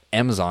 worth of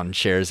Amazon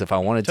shares if I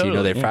wanted to.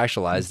 Totally, They yeah.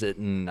 fractionalized it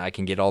and I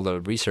can get all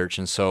the research.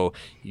 And so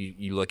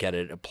you look at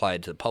it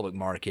applied to the public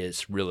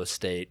markets, real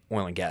estate,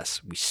 oil and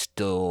gas. We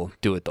still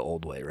do it the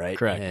old way, right?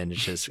 Correct. And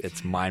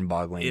it's mind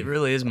boggling. It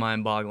really is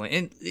mind-boggling,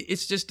 and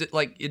it's just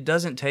like it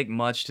doesn't take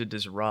much to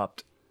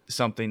disrupt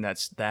something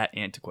that's that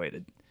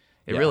antiquated.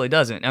 It really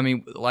doesn't. I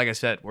mean, like I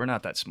said, we're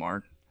not that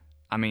smart.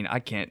 I mean, I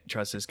can't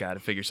trust this guy to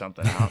figure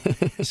something out.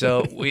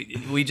 So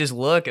we just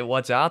look at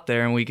what's out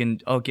there, and we can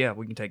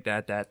we can take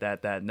that,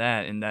 and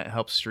that, and that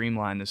helps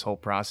streamline this whole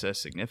process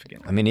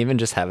significantly. I mean, even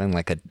just having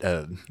like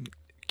a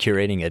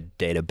curating a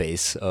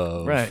database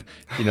of, Right.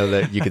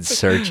 that you could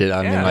search it.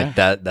 I mean, Yeah. like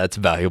that's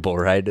valuable,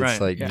 right? It's Right.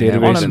 like Yeah. man,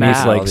 Database On a meets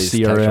map. like all these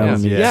CRM,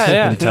 touchdowns. meets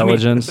Yeah.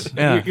 intelligence.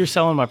 Yeah. You're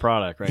selling my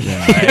product right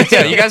now.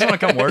 Yeah, you guys want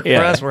to come work for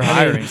us? We're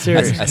hiring.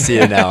 Serious. I see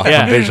it now.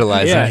 Yeah. I'm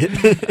visualizing Yeah.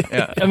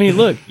 it. I mean,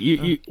 look,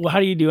 well, how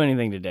do you do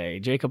anything today?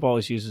 Jacob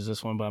always uses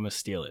this one, but I'm going to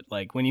steal it.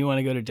 Like when you want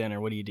to go to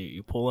dinner, what do?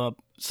 You pull up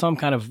some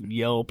kind of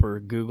Yelp or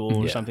Google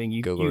or Yeah, something.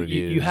 You Google you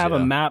reviews, have a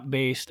yeah.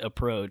 map-based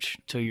approach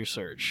to your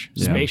search.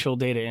 Spatial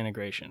data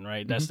integration,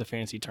 right? That's the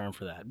fancy term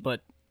for that.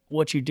 But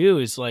what you do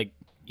is like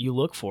you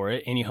look for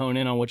it and you hone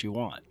in on what you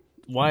want.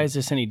 Why is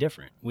this any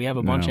different? We have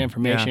a bunch of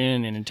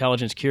information and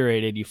intelligence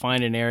curated. You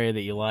find an area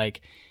that you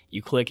like.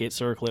 You click it,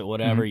 circle it,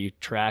 whatever. You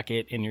track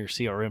it in your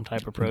CRM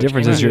type approach. The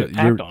difference and is then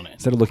you're act on it.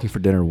 instead of looking for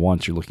dinner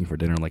once, you're looking for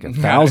dinner like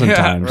 1,000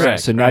 times. Right,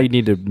 so now you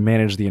need to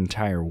manage the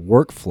entire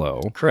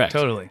workflow. Correct.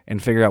 Totally.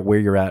 And figure out where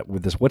you're at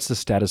with this. What's the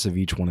status of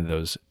each one of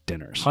those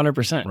dinners?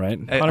 100%. Right?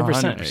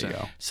 100%. There you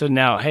go. So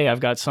now, hey, I've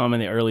got some in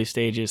the early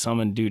stages, some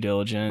in due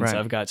diligence. Right.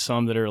 I've got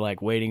some that are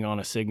like waiting on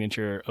a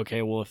signature.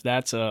 Okay, well, if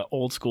that's a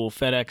old school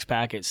FedEx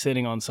packet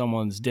sitting on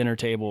someone's dinner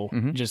table,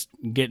 just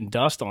getting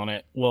dust on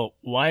it, well,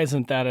 why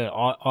isn't that an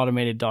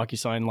automated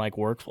DocuSign like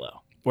workflow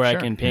where I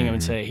can ping them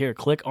and say, here,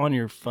 click on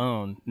your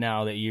phone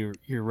now that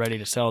you're ready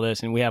to sell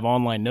this, and we have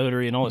online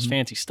notary and all this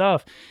fancy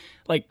stuff.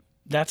 Like,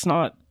 that's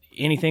not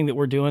anything that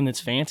we're doing that's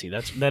fancy.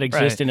 That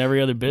exists in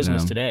every other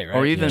business today, right?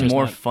 Or even Just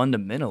more not-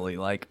 fundamentally,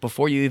 like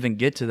before you even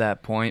get to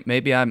that point,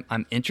 maybe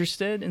I'm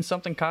interested in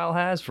something Kyle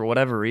has for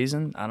whatever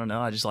reason. I don't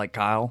know. I just like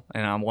Kyle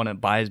and I want to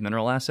buy his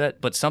mineral asset,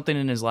 but something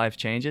in his life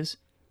changes.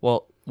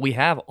 Well, we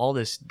have all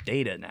this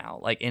data now,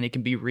 like, and it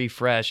can be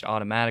refreshed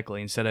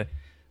automatically instead of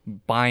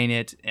buying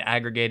it,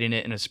 aggregating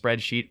it in a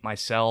spreadsheet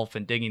myself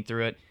and digging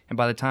through it. And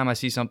by the time I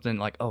see something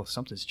like, oh,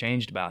 something's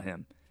changed about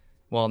him,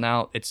 well,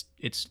 now it's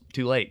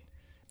too late.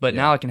 But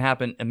now it can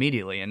happen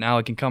immediately, and now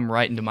it can come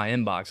right into my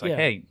inbox. Like,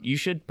 hey, you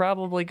should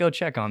probably go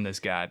check on this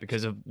guy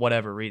because of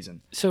whatever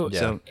reason. So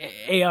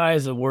AI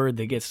is a word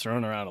that gets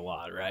thrown around a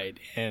lot, right?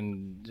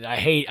 And I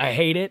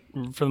hate it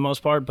for the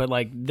most part, but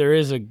like there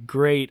is a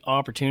great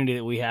opportunity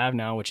that we have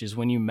now, which is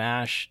when you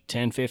mash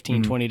 10,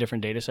 15, 20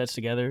 different data sets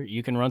together,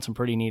 you can run some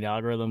pretty neat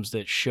algorithms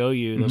that show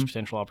you those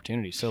potential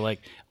opportunities. So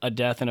like a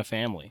death in a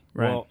family.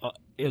 Right. Well,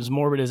 as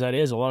morbid as that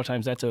is, a lot of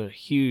times that's a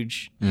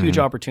huge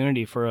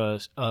opportunity for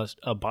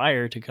a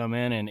buyer to come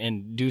in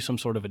and do some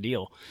sort of a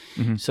deal.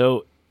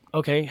 So,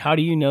 okay, how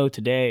do you know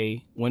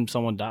today when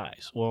someone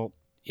dies? Well,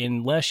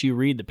 unless you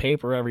read the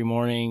paper every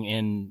morning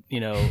in,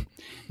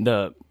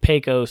 the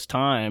Pecos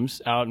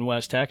Times out in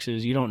West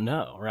Texas, you don't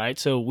know, right?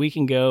 So we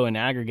can go and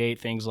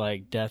aggregate things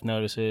like death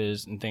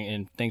notices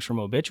and things from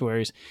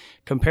obituaries,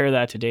 compare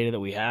that to data that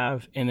we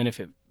have, and then if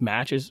it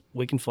matches,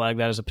 we can flag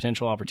that as a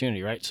potential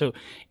opportunity, right? So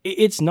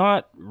it's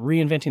not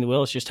reinventing the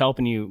wheel, it's just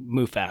helping you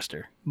move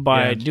faster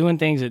by doing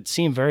things that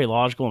seem very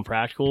logical and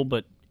practical,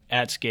 but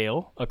at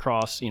scale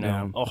across,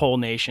 a whole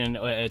nation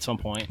at some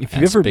point.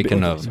 Have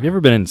you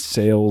ever been in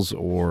sales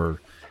or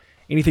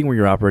anything where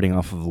you're operating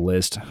off of a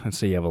list? Let's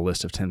say you have a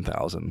list of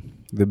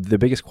 10,000. The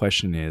biggest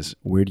question is,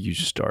 where do you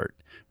start,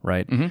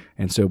 right?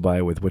 And so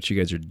with what you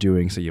guys are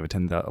doing, so you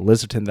have a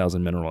list of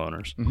 10,000 mineral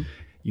owners,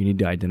 you need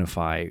to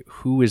identify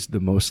who is the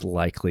most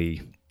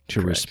likely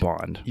to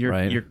respond.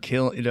 You're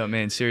killing,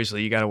 man.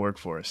 Seriously, you got to work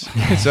for us.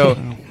 So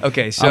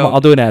I'll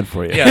do an ad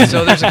for you. Yeah.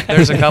 So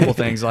there's a couple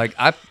things. Like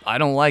I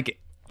don't like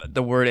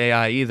the word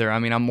AI either. I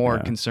mean, I'm more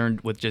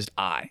concerned with just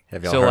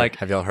Have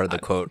y'all heard the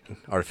quote?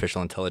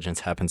 Artificial intelligence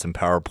happens in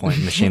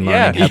PowerPoint. Machine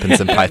learning happens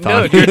in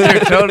Python.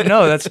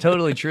 No, that's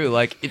totally true.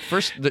 Like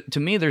to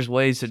me, there's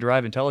ways to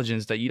derive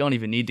intelligence that you don't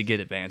even need to get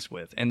advanced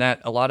with, and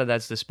that a lot of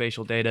that's the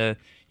spatial data.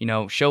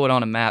 Show it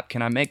on a map.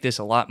 Can I make this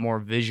a lot more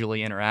visually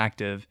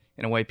interactive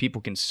in a way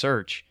people can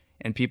search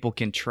and people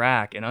can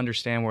track and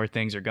understand where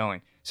things are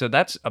going? So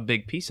that's a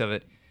big piece of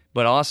it.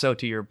 But also,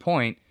 to your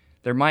point,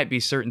 there might be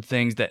certain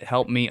things that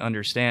help me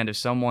understand if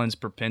someone's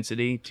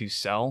propensity to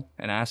sell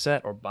an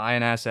asset or buy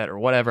an asset or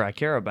whatever I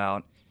care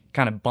about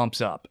kind of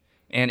bumps up.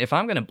 And if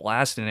I'm going to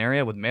blast an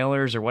area with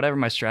mailers or whatever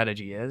my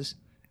strategy is,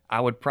 I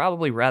would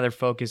probably rather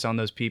focus on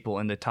those people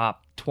in the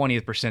top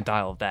 20th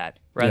percentile of that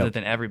rather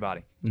than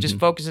everybody. It just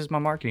focuses my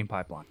marketing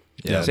pipeline.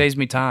 Yeah. It saves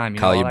me time.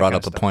 Kyle, you brought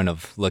up a point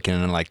of looking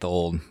in like the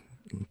old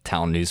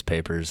town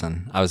newspapers,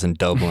 and I was in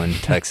Dublin,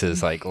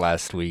 Texas, like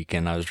last week,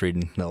 and I was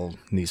reading the old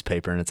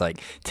newspaper, and it's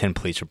like 10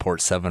 police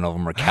reports, 7 of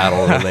them are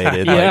cattle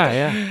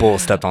related. Bull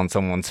stepped on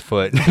someone's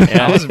foot.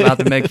 I was about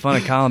to make fun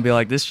of Colin and be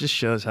like, this just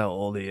shows how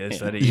old he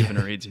is that he even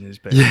reads a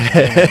newspaper.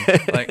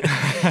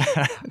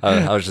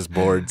 I was just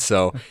bored.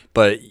 So,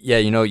 but yeah,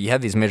 you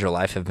have these major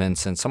life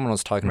events, and someone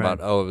was talking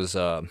about, it was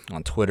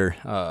on Twitter.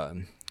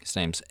 His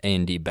name's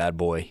A&D Bad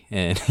Boy,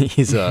 and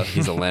he's a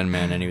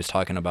landman, and he was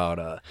talking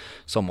about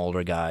some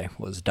older guy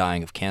was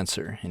dying of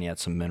cancer, and he had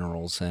some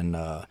minerals, and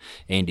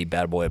A&D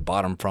Bad Boy had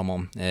bought them from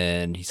him,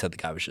 and he said the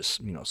guy was just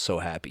so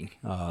happy.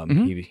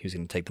 He was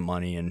going to take the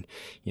money and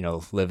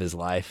live his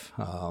life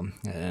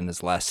in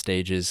his last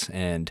stages,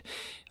 and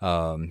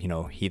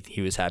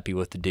he was happy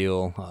with the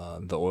deal.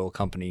 The oil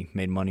company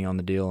made money on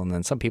the deal, and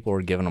then some people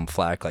were giving him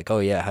flack, like, oh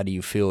yeah, how do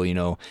you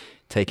feel,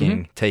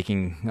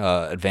 taking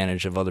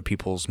advantage of other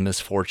people's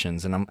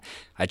misfortunes? And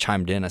I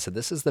chimed in. I said,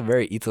 this is the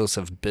very ethos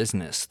of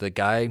business. The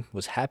guy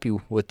was happy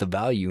with the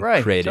value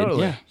created.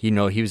 Totally.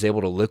 Yeah. He was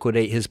able to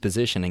liquidate his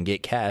position and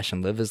get cash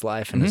and live his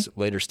life in his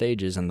later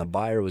stages, and the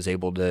buyer was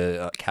able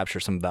to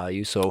capture some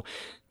value. So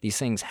these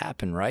things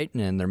happen, right?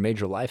 And they're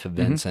major life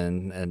events,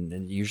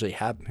 and usually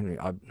happen.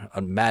 I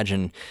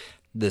imagine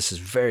this is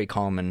very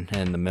common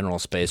in the mineral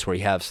space, where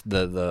you have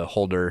the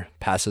holder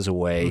passes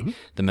away,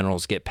 the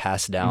minerals get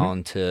passed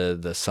down to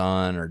the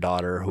son or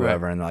daughter or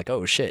whoever, and they're like,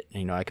 oh shit,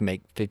 I can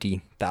make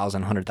 50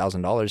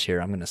 $100,000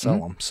 here, I'm going to sell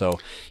them. So,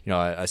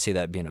 I see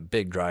that being a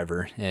big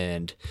driver.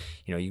 And,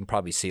 you can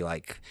probably see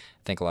I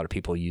think a lot of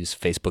people use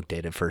Facebook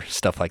data for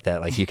stuff like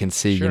that. Like you can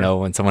see, Sure.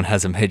 when someone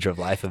has a major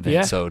life event.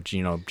 Yeah. So,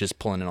 just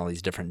pulling in all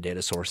these different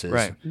data sources.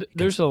 Right.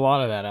 There's a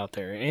lot of that out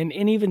there. And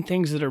even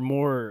things that are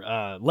more,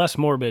 less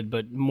morbid,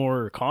 but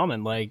more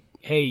common, like,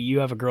 hey, you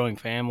have a growing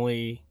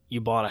family,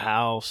 you bought a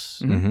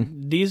house.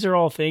 Mm-hmm. These are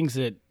all things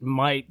that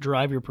might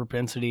drive your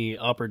propensity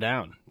up or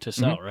down to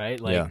sell, right?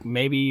 Like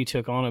maybe you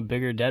took on a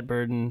bigger debt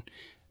burden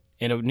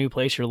in a new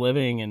place you're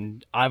living,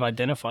 and I've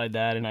identified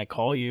that, and I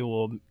call you.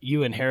 Well,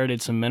 you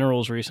inherited some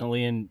minerals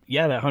recently, and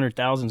that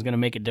 100,000 is going to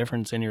make a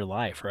difference in your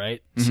life,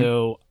 right?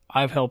 So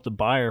I've helped the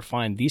buyer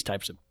find these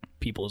types of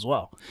people as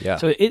well. Yeah.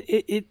 So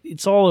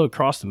it's all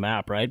across the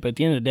map, right? But at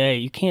the end of the day,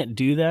 you can't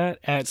do that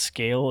at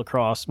scale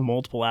across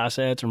multiple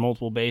assets or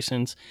multiple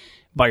basins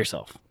by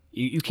yourself.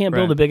 You can't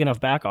build a big enough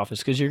back office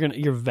because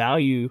your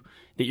value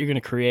that you're gonna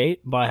create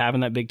by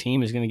having that big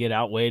team is gonna get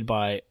outweighed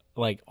by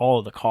all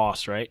of the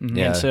costs, right?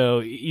 Yeah. And so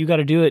you got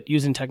to do it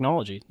using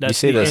technology.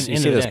 That's you see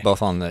the this day.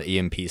 both on the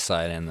E&P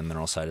side and the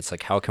mineral side. It's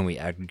like, how can we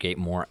aggregate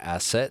more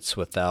assets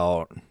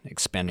without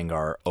expanding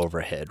our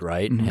overhead,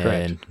 right?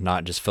 And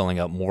not just filling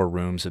up more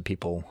rooms of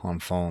people on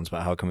phones,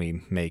 but how can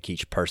we make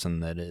each person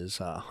that is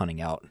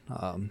hunting out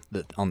on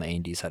the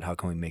A&D side, how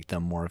can we make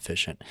them more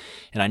efficient?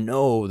 And I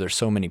know there's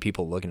so many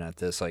people looking at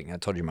this. Like I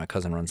told you, my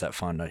cousin runs that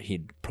fund.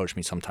 He approached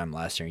me sometime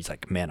last year. He's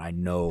like, man, I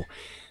know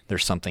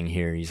there's something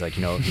here. He's like,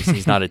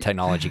 he's not a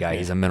technology guy.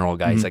 He's a mineral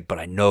guy. He's like, but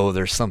I know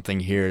there's something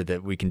here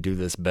that we can do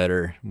this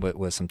better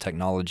with some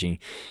technology.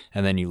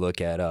 And then you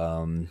look at,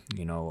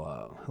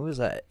 who is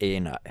that?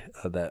 ANI,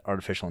 that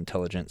artificial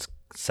intelligence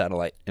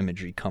satellite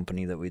imagery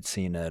company that we'd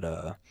seen at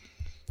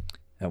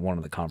one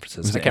of the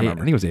conferences. I can't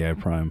remember. I think it was AI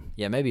Prime.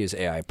 Yeah, maybe it was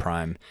AI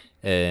Prime.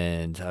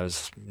 And I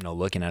was,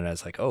 looking at it, I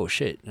was like, oh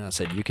shit. And I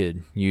said, you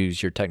could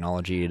use your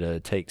technology to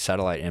take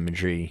satellite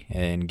imagery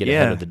and get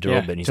ahead of the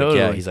drill bit. And he's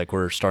like, he's like,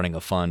 we're starting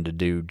a fund to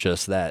do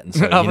just that. And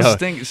so, I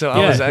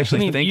was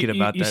actually thinking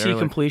about that. You see earlier.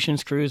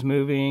 completions crews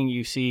moving,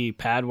 you see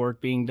pad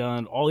work being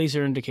done. All these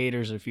are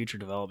indicators of future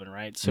development,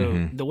 right?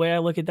 So the way I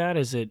look at that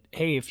is that,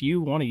 hey, if you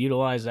want to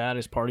utilize that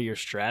as part of your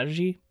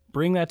strategy,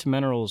 bring that to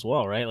mineral as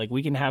well, right? Like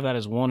we can have that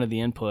as one of the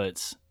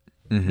inputs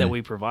that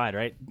we provide,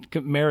 right?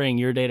 Marrying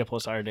your data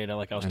plus our data,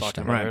 like I was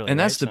talking about earlier. And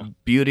that's the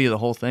beauty of the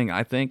whole thing,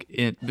 I think,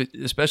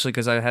 especially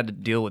because I had to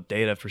deal with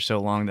data for so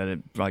long that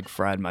it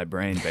fried my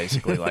brain,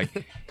 basically.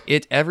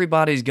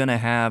 Everybody's going to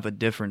have a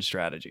different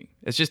strategy.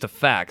 It's just a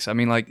facts. I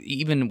mean,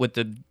 even with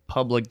the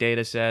public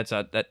data sets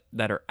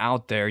that are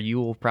out there, you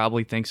will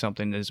probably think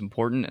something is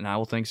important, and I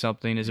will think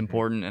something is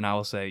important, and I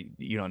will say,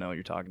 you don't know what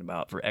you're talking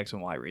about for X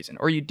and Y reason.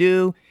 Or you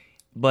do,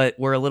 but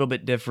we're a little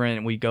bit different,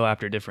 and we go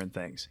after different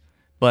things.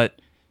 But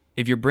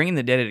if you're bringing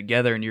the data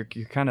together and you're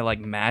kind of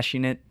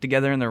mashing it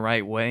together in the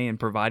right way and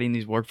providing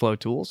these workflow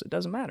tools, it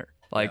doesn't matter.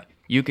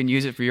 You can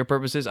use it for your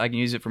purposes, I can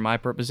use it for my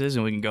purposes,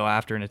 and we can go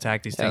after and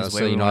attack these things.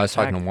 So, I was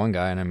talking to one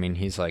guy, and I mean,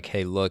 he's like,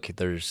 hey, look,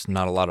 there's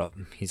not a lot of,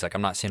 he's like,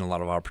 I'm not seeing a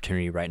lot of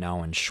opportunity right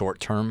now in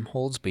short-term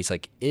holds, but he's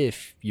like,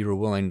 if you were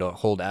willing to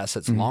hold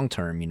assets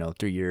long-term,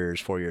 3 years,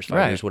 4 years,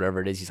 5 years, whatever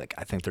it is, he's like,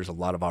 I think there's a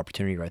lot of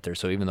opportunity right there.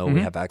 So even though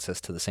we have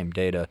access to the same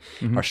data,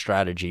 our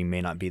strategy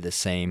may not be the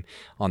same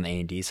on the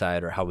A&D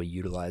side or how we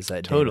utilize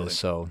that data.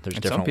 So there's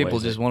different ways. Some people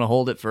just want to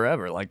hold it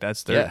forever.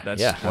 That's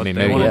what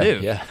they want to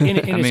do. Yeah.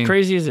 And as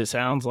crazy as it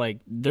sounds,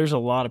 there's a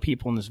lot of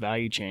people in this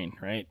value chain,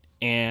 right?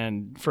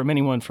 And from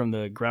anyone from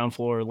the ground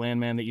floor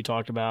landman that you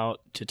talked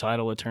about to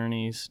title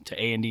attorneys to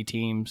A&D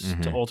teams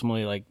to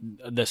ultimately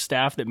the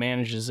staff that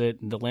manages it,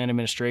 the land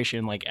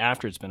administration,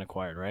 after it's been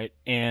acquired, right?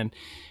 And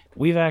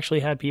we've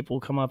actually had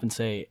people come up and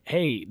say,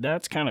 hey,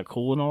 that's kind of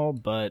cool and all,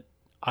 but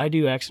I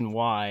do X and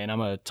Y and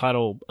I'm a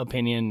title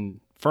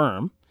opinion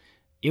firm.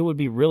 It would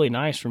be really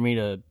nice for me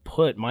to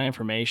put my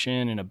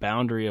information and a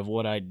boundary of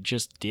what I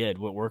just did,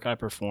 what work I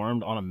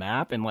performed on a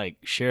map and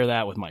share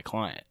that with my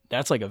client.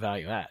 That's a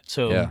value add.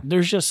 So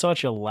there's just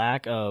such a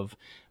lack of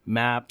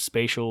map,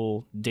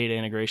 spatial data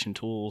integration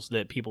tools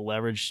that people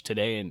leverage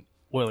today in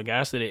oil and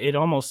gas that it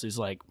almost is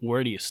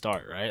where do you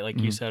start, right? Like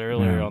you said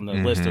earlier on the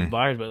list of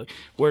buyers, but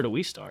where do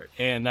we start?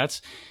 And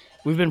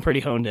we've been pretty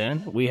honed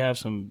in. We have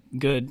some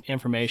good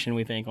information,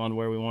 we think, on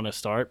where we want to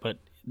start, but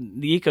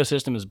the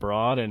ecosystem is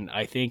broad, and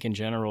I think in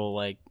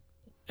general,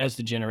 as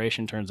the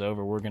generation turns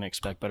over, we're going to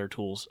expect better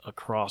tools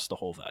across the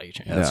whole value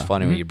chain. Yeah, it's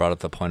funny when you brought up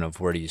the point of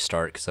where do you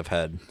start, because I've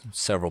had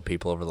several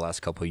people over the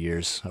last couple of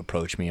years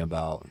approach me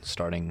about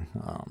starting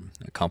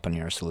a company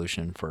or a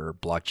solution for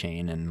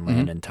blockchain and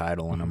land and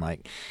title, and I'm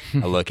like, I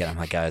look at it, I'm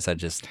like, guys, I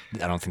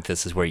don't think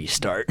this is where you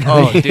start.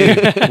 Oh,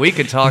 dude, we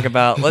could talk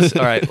about, let's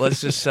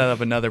just set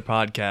up another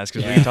podcast,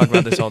 because we can talk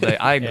about this all day.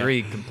 I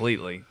agree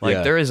completely.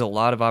 There is a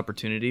lot of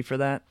opportunity for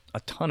that, a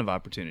ton of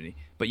opportunity,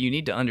 but you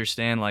need to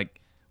understand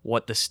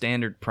what the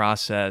standard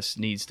process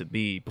needs to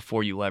be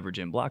before you leverage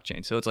in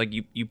blockchain. So it's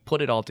you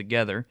put it all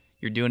together,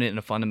 you're doing it in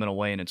a fundamental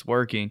way and it's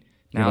working.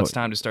 Now it's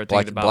time to start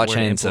thinking about where to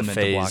blockchain's a implement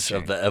the phase blockchain.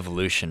 of the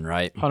evolution,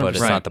 right? 100%. But it's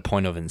Right. not the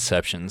point of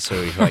inception. So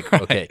you're like,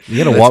 okay,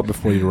 You got to walk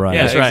before you run.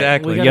 Yeah, That's right.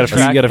 exactly. We You got gotta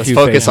track- a let's few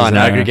focus phases on in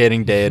there.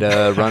 aggregating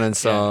data, running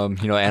some,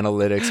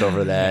 analytics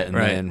over that, and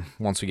Right. then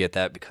once we get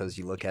that, because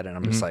you look at it,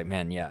 I'm just like,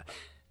 man, yeah,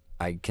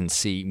 I can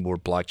see where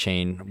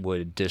blockchain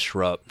would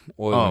disrupt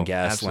oil and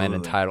gas, land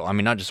and absolutely. title. I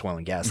mean, not just oil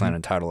and gas, land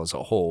and title as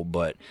a whole,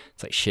 but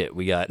it's like shit.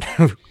 We got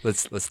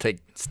let's take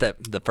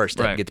the first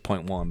step, Right. get to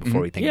point 1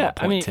 before we think Yeah, about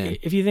point 10.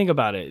 if you think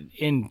about it,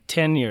 in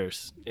 10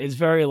 years, it's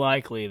very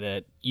likely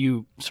that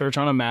you search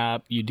on a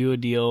map, you do a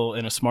deal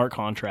in a smart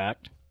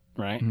contract,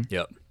 right?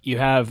 Yep. You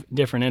have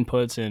different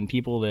inputs and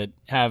people that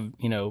have,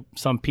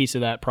 some piece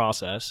of that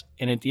process.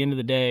 And at the end of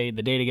the day,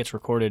 the data gets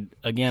recorded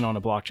again on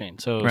a blockchain.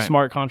 So Right.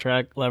 smart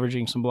contract,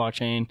 leveraging some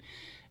blockchain,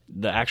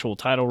 the actual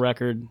title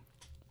record,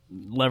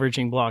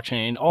 leveraging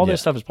blockchain, all Yeah.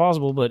 this stuff is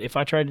possible. But if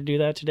I tried to do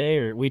that today,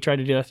 or we tried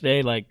to do that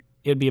today, like,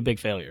 it'd be a big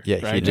failure. Yeah,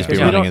 right? you'd just Because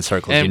be we running don't- in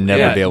circles. And You'd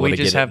never be able we to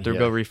just get have it. to Yeah.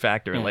 go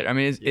refactor it Yeah. later. I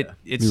mean, it's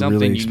Be something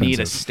really you need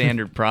a expensive.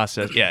 standard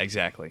process. Yeah,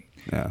 exactly.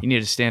 Yeah. You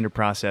need a standard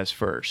process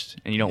first,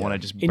 and you don't want to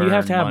just burn And you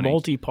have to have money.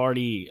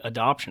 multi-party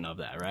adoption of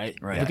that, right?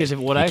 Right. Because if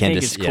what You I can't think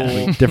just- is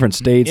yeah. cool, Different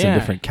states Yeah.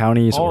 and different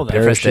counties All or that.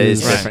 Different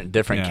parishes. states, Right.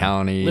 different Yeah.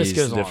 counties, List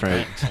goes on,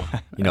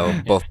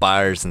 different, both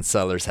buyers and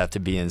sellers have to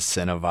be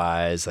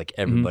incentivized. Like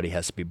everybody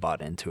has to be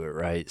bought into it,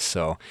 right?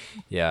 So,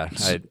 yeah,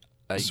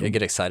 I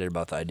get excited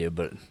about the idea,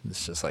 but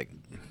it's just like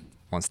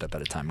one step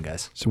at a time,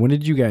 guys. So when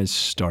did you guys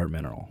start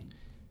Mineral?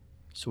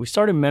 So we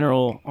started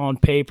Mineral on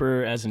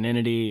paper as an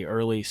entity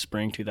early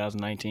spring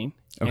 2019,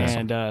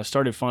 and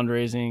started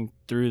fundraising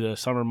through the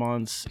summer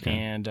months,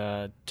 and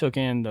took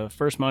in the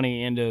first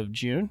money end of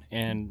June,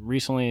 and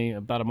recently,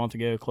 about a month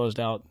ago, closed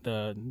out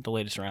the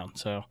latest round.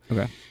 So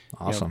Okay.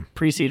 Awesome.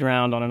 pre-seed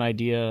round on an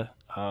idea.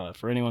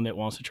 For anyone that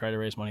wants to try to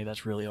raise money,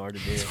 that's really hard to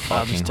do.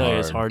 I'll just tell you,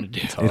 it's hard to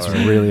do. It's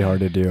really hard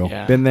to do.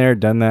 Yeah. Been there,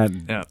 done that.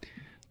 Yeah.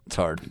 It's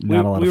hard.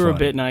 Not a lot we of were fun. a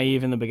bit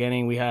naive in the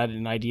beginning. We had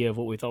an idea of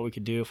what we thought we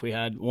could do if we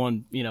had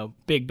one,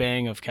 big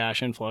bang of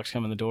cash influx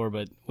come in the door.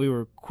 But we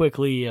were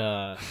quickly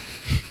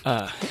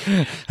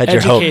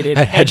educated.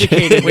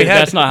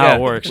 That's not how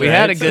it works. We right?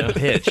 had a good So-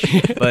 pitch,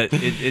 but it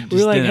just We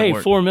were like, didn't hey,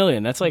 work. $4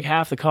 million. That's like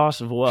half the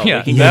cost of a well. Yeah,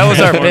 We can that get was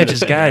our for pitch.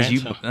 this, Is, guys,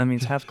 right? So-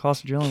 it's half the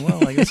cost of drilling well.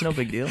 Like it's no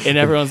big deal. And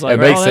everyone's like,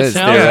 It makes "Oh, that sense,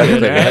 sounds good.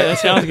 theoretically, Right? right? That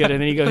sounds good."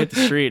 And then you go hit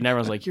the street, and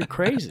everyone's like, "You're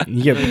crazy."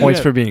 You get points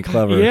Yeah. for being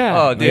clever. Yeah.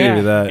 Oh, dude. I'll give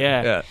you that.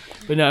 Yeah. Yeah.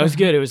 But no, it was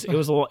good.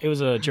 It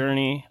was a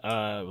journey.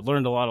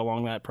 Learned a lot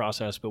along that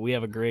process. But we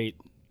have a great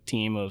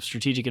team of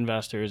strategic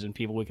investors and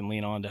people we can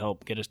lean on to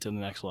help get us to the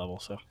next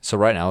level. So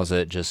right now, is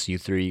it just you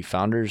three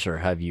founders, or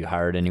have you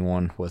hired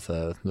anyone with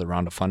the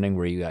round of funding?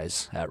 Where are you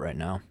guys at right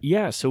now?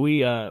 Yeah. So we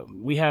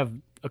have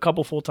a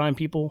couple full-time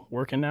people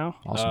working now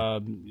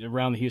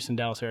around the Houston,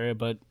 Dallas area.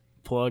 But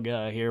plug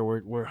here,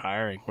 we're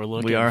hiring. We're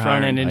looking We are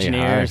front-end hiring. Oh, you're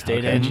engineers,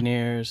 hiring. data Okay.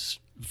 engineers,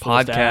 full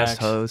Podcast stacks.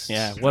 hosts.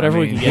 Yeah, whatever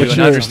we can get. We What's can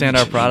your- understand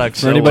our product.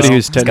 For anybody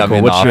who's He's got me technical,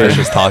 in the what's your office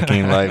just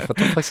talking like, what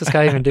the fuck's this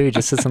guy even do? He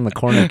just sits in the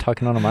corner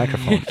talking on a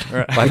microphone.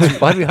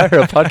 Why'd we hire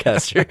a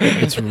podcaster?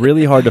 It's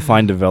really hard to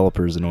find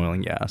developers in oil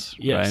and gas,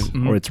 Yes. right?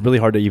 Mhm. Or it's really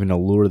hard to even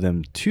allure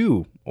them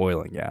to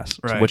oil and gas. So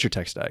Right. what's your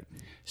tech stack?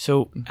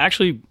 So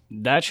actually,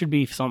 that should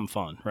be something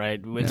fun,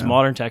 right? It's Yeah.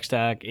 modern tech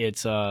stack.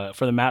 It's for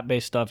the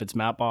map-based stuff. It's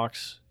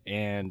Mapbox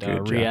and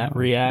Good React.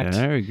 job. Yeah,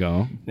 there you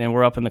go. Then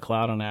we're up in the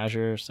cloud on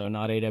Azure, so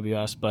not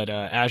AWS, but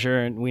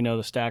Azure, and we know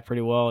the stack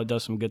pretty well. It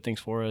does some good things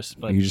for us.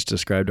 But You just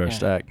described our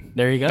stack.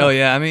 there you go. Oh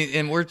yeah, I mean,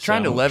 and we're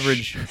trying to So-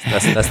 leverage.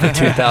 That's the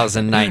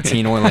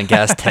 2019 oil and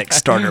gas tech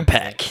starter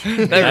pack.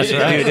 That's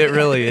right. Dude, it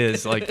really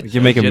is. Like You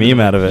can make a meme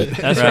out of it.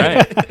 That's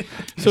right.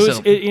 So,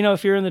 So-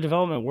 if you're in the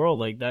development world,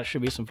 like that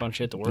should be some fun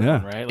shit to work Yeah.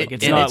 on, right? Like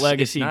it's And not it's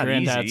legacy not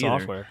granddad easy either.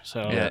 software.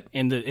 So Yeah.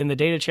 in the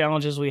data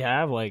challenges we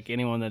have, like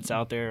anyone that's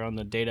out there on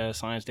the data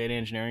science, data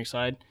engineering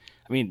side,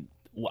 I mean,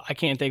 I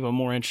can't think of a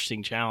more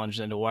interesting challenge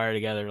than to wire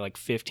together like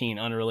 15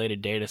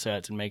 unrelated data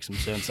sets and make some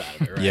sense out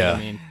of it, right? Yeah. I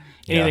mean,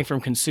 anything Yeah.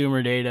 from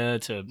consumer data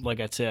to, like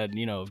I said,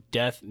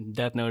 death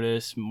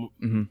notice,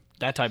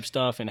 that type of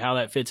stuff, and how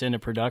that fits into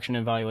production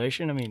and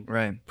valuation. I mean,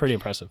 Right. pretty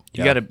impressive.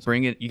 You got to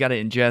bring it. You got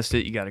to ingest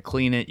it. You got to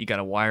clean it. You got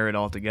to wire it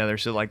all together.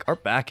 So like our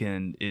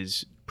backend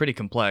is pretty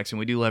complex, and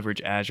we do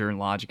leverage Azure and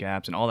Logic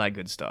Apps and all that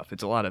good stuff.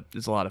 It's a lot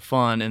of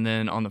fun. And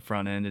then on the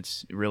front end,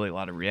 it's really a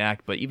lot of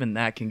React. But even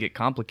that can get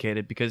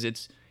complicated because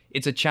it's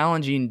a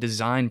challenging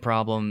design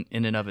problem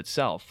in and of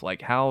itself.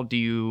 Like how do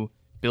you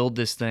build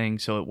this thing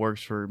so it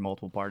works for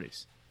multiple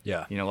parties?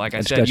 Yeah. Like I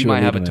It's said, got you you a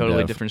might have a lead in the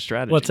totally dev. different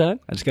strategy. What's that?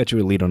 I just got you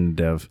a lead on the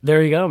dev.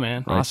 There you go,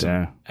 man. Right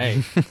there.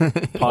 Hey,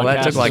 Well,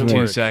 that took podcast like is 2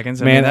 work.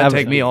 seconds. Man, That'd I've-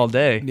 take me all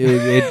day.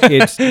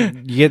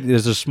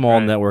 There's a small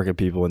Right. network of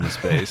people in the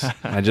space.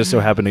 I just so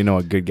happen to know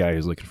a good guy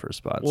who's looking for a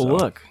spot. Well, so.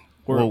 look,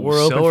 we're Well,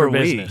 open so for are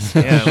we. business.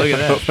 Yeah, look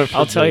at that.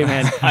 I'll tell you,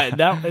 man.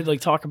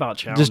 Talk about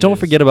challenges. Just don't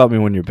forget about me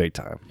when you're big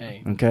time.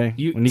 Hey, Okay?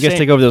 you- when you guys same-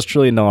 take over this $1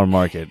 trillion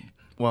market,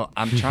 Well,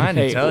 I'm trying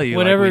to Hey, tell you,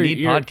 whenever we need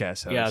you're-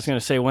 podcast hosts. Yeah, I was gonna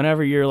say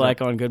whenever you're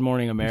like on Good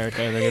Morning America,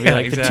 they're gonna be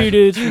like exactly. the two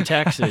dudes from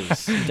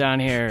Texas down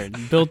here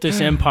built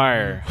this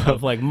empire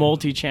of like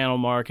multi-channel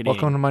marketing.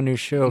 Welcome to my new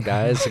show,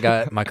 guys. I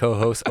got my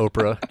co-host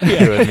Oprah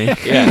here with me.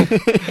 Yeah.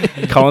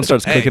 Colin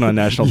starts cooking on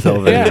national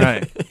television. Yeah.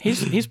 Right.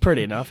 He's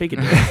pretty enough. He can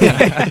do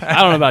it.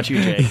 I don't know about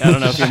you, Jake. I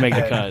don't know if you'll make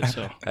the cut.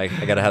 So I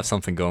got to have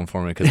something going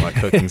for me because my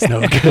cooking's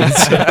no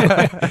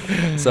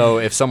good. So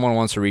if someone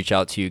wants to reach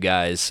out to you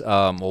guys,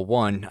 well,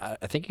 one,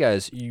 I think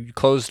you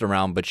closed a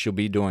round, but you'll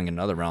be doing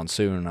another round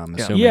soon, I'm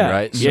assuming,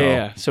 right?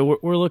 Yeah. So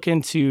we're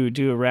looking to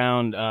do a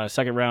round,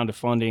 second round of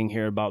funding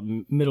here about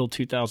middle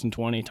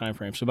 2020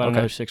 timeframe. So about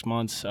another 6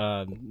 months.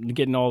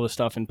 Getting all the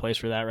stuff in place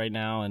for that right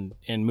now and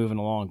moving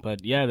along.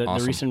 But yeah, the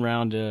recent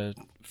round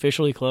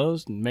officially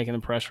closed and making the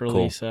press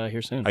release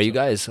here soon. Are you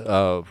guys,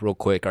 real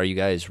quick, are you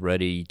guys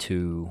ready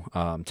to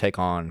take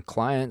on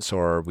clients,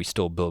 or are we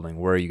still building?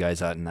 Where are you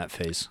guys at in that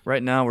phase?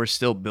 Right now, we're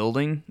still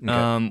building.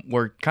 Okay.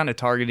 We're kind of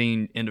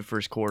targeting end of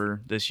first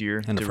quarter this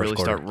year to really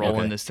start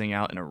rolling this thing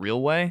out in a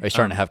real way. Are you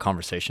starting to have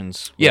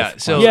conversations? Yeah.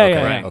 with So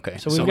clients? Yeah. Okay.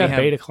 So we've So got we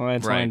have- beta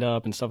clients right. lined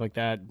up and stuff like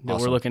that we're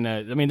Awesome. looking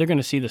at. I mean, they're going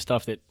to see the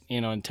stuff that,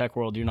 in tech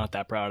world you're not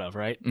that proud of,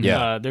 right?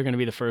 Yeah. They're going to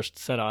be the first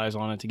set of eyes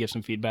on it to give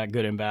some feedback,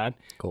 good and bad.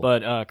 Cool.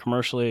 But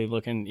commercially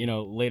looking,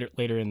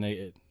 later in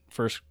the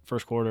first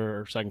quarter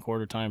or second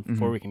quarter time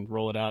before we can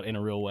roll it out in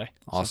a real way.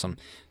 Awesome.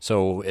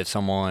 So if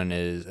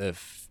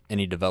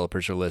any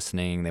developers are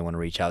listening, they want to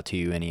reach out to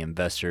you, any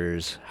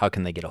investors, how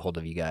can they get a hold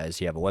of you guys?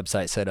 Do you have a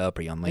website set up?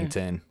 Are you on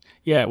LinkedIn?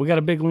 Yeah, we got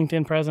a big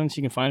LinkedIn presence.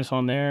 You can find us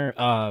on there.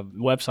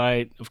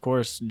 Website, of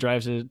course,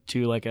 drives it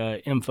to like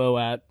a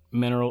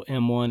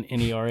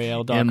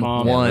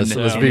info@mineralm1neral.com. M1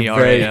 Let's So- be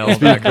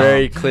NERAL.com.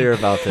 very clear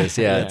about this.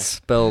 Yeah, Yeah. it's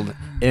spelled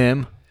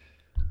M,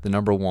 the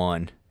number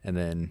 1, and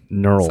then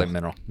Neural. It's like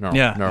mineral.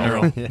 Yeah,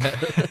 neural.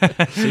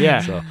 So yeah,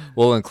 So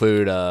we'll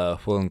include a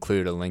link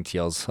to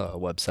y'all's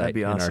website That'd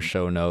be in our awesome.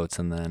 show notes,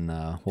 and then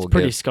we'll it's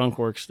pretty give. skunk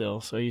work still.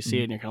 So you see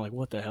it and you're kind of like,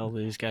 what the hell do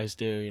these guys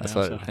do? That's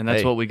know? what- So- And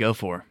that's Hey. what we go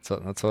for.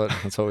 So that's what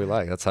we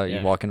like. That's how you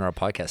Yeah. walk into our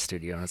podcast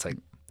studio, and it's like,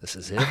 this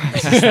is it.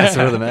 That's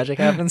where the magic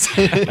happens.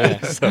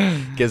 So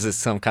it gives it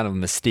some kind of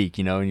mystique,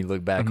 and you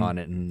look back on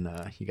it, and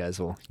you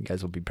guys will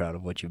be proud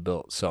of what you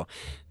built. So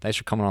thanks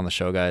for coming on the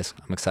show, guys.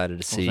 I'm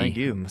excited to see. thank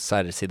you. I'm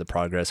excited to see the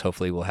progress.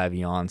 Hopefully, we'll have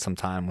you on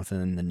sometime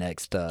within the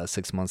next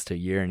 6 months to a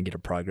year and get a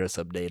progress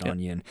update on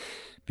you and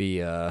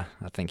be. I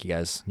think you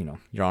guys,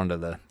 you're onto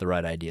the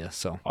right idea.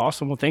 So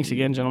Awesome. Well, thanks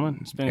again, gentlemen.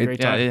 It's been a great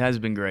Yeah, time. it has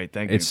been great.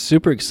 Thank you. It's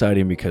super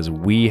exciting because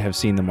we have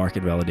seen the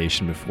market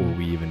validation before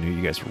we even knew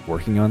you guys were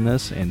working on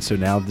this. And so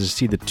now to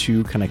see the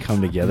two kind of come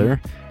together,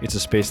 it's a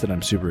space that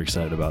I'm super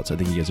excited about. So I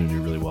think you guys are going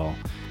to do really well.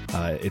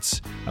 I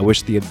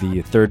wish the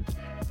third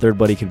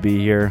buddy could be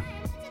here.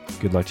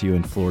 Good luck to you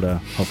in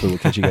Florida. Hopefully we'll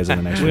catch you guys on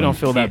the next one. We don't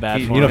feel that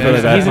bad for You don't him. feel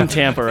that bad? He's in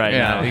Tampa right Yeah,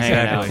 now. hanging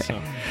out,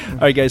 exactly. so. All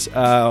right, guys.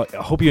 I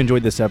hope you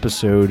enjoyed this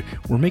episode.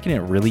 We're making it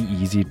really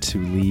easy to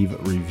leave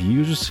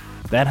reviews.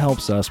 That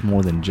helps us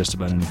more than just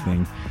about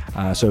anything.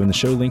 So in the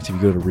show links, if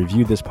you go to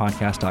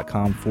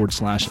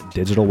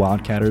reviewthispodcast.com/digital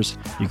wildcatters,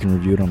 you can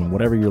review it on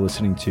whatever you're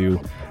listening to.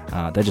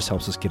 That just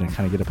helps us get up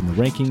in the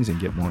rankings and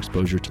get more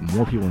exposure to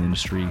more people in the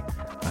industry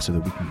so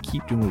that we can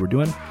keep doing what we're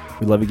doing.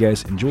 We love you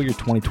guys. Enjoy your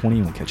 2020,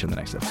 and we'll catch you in the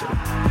next episode.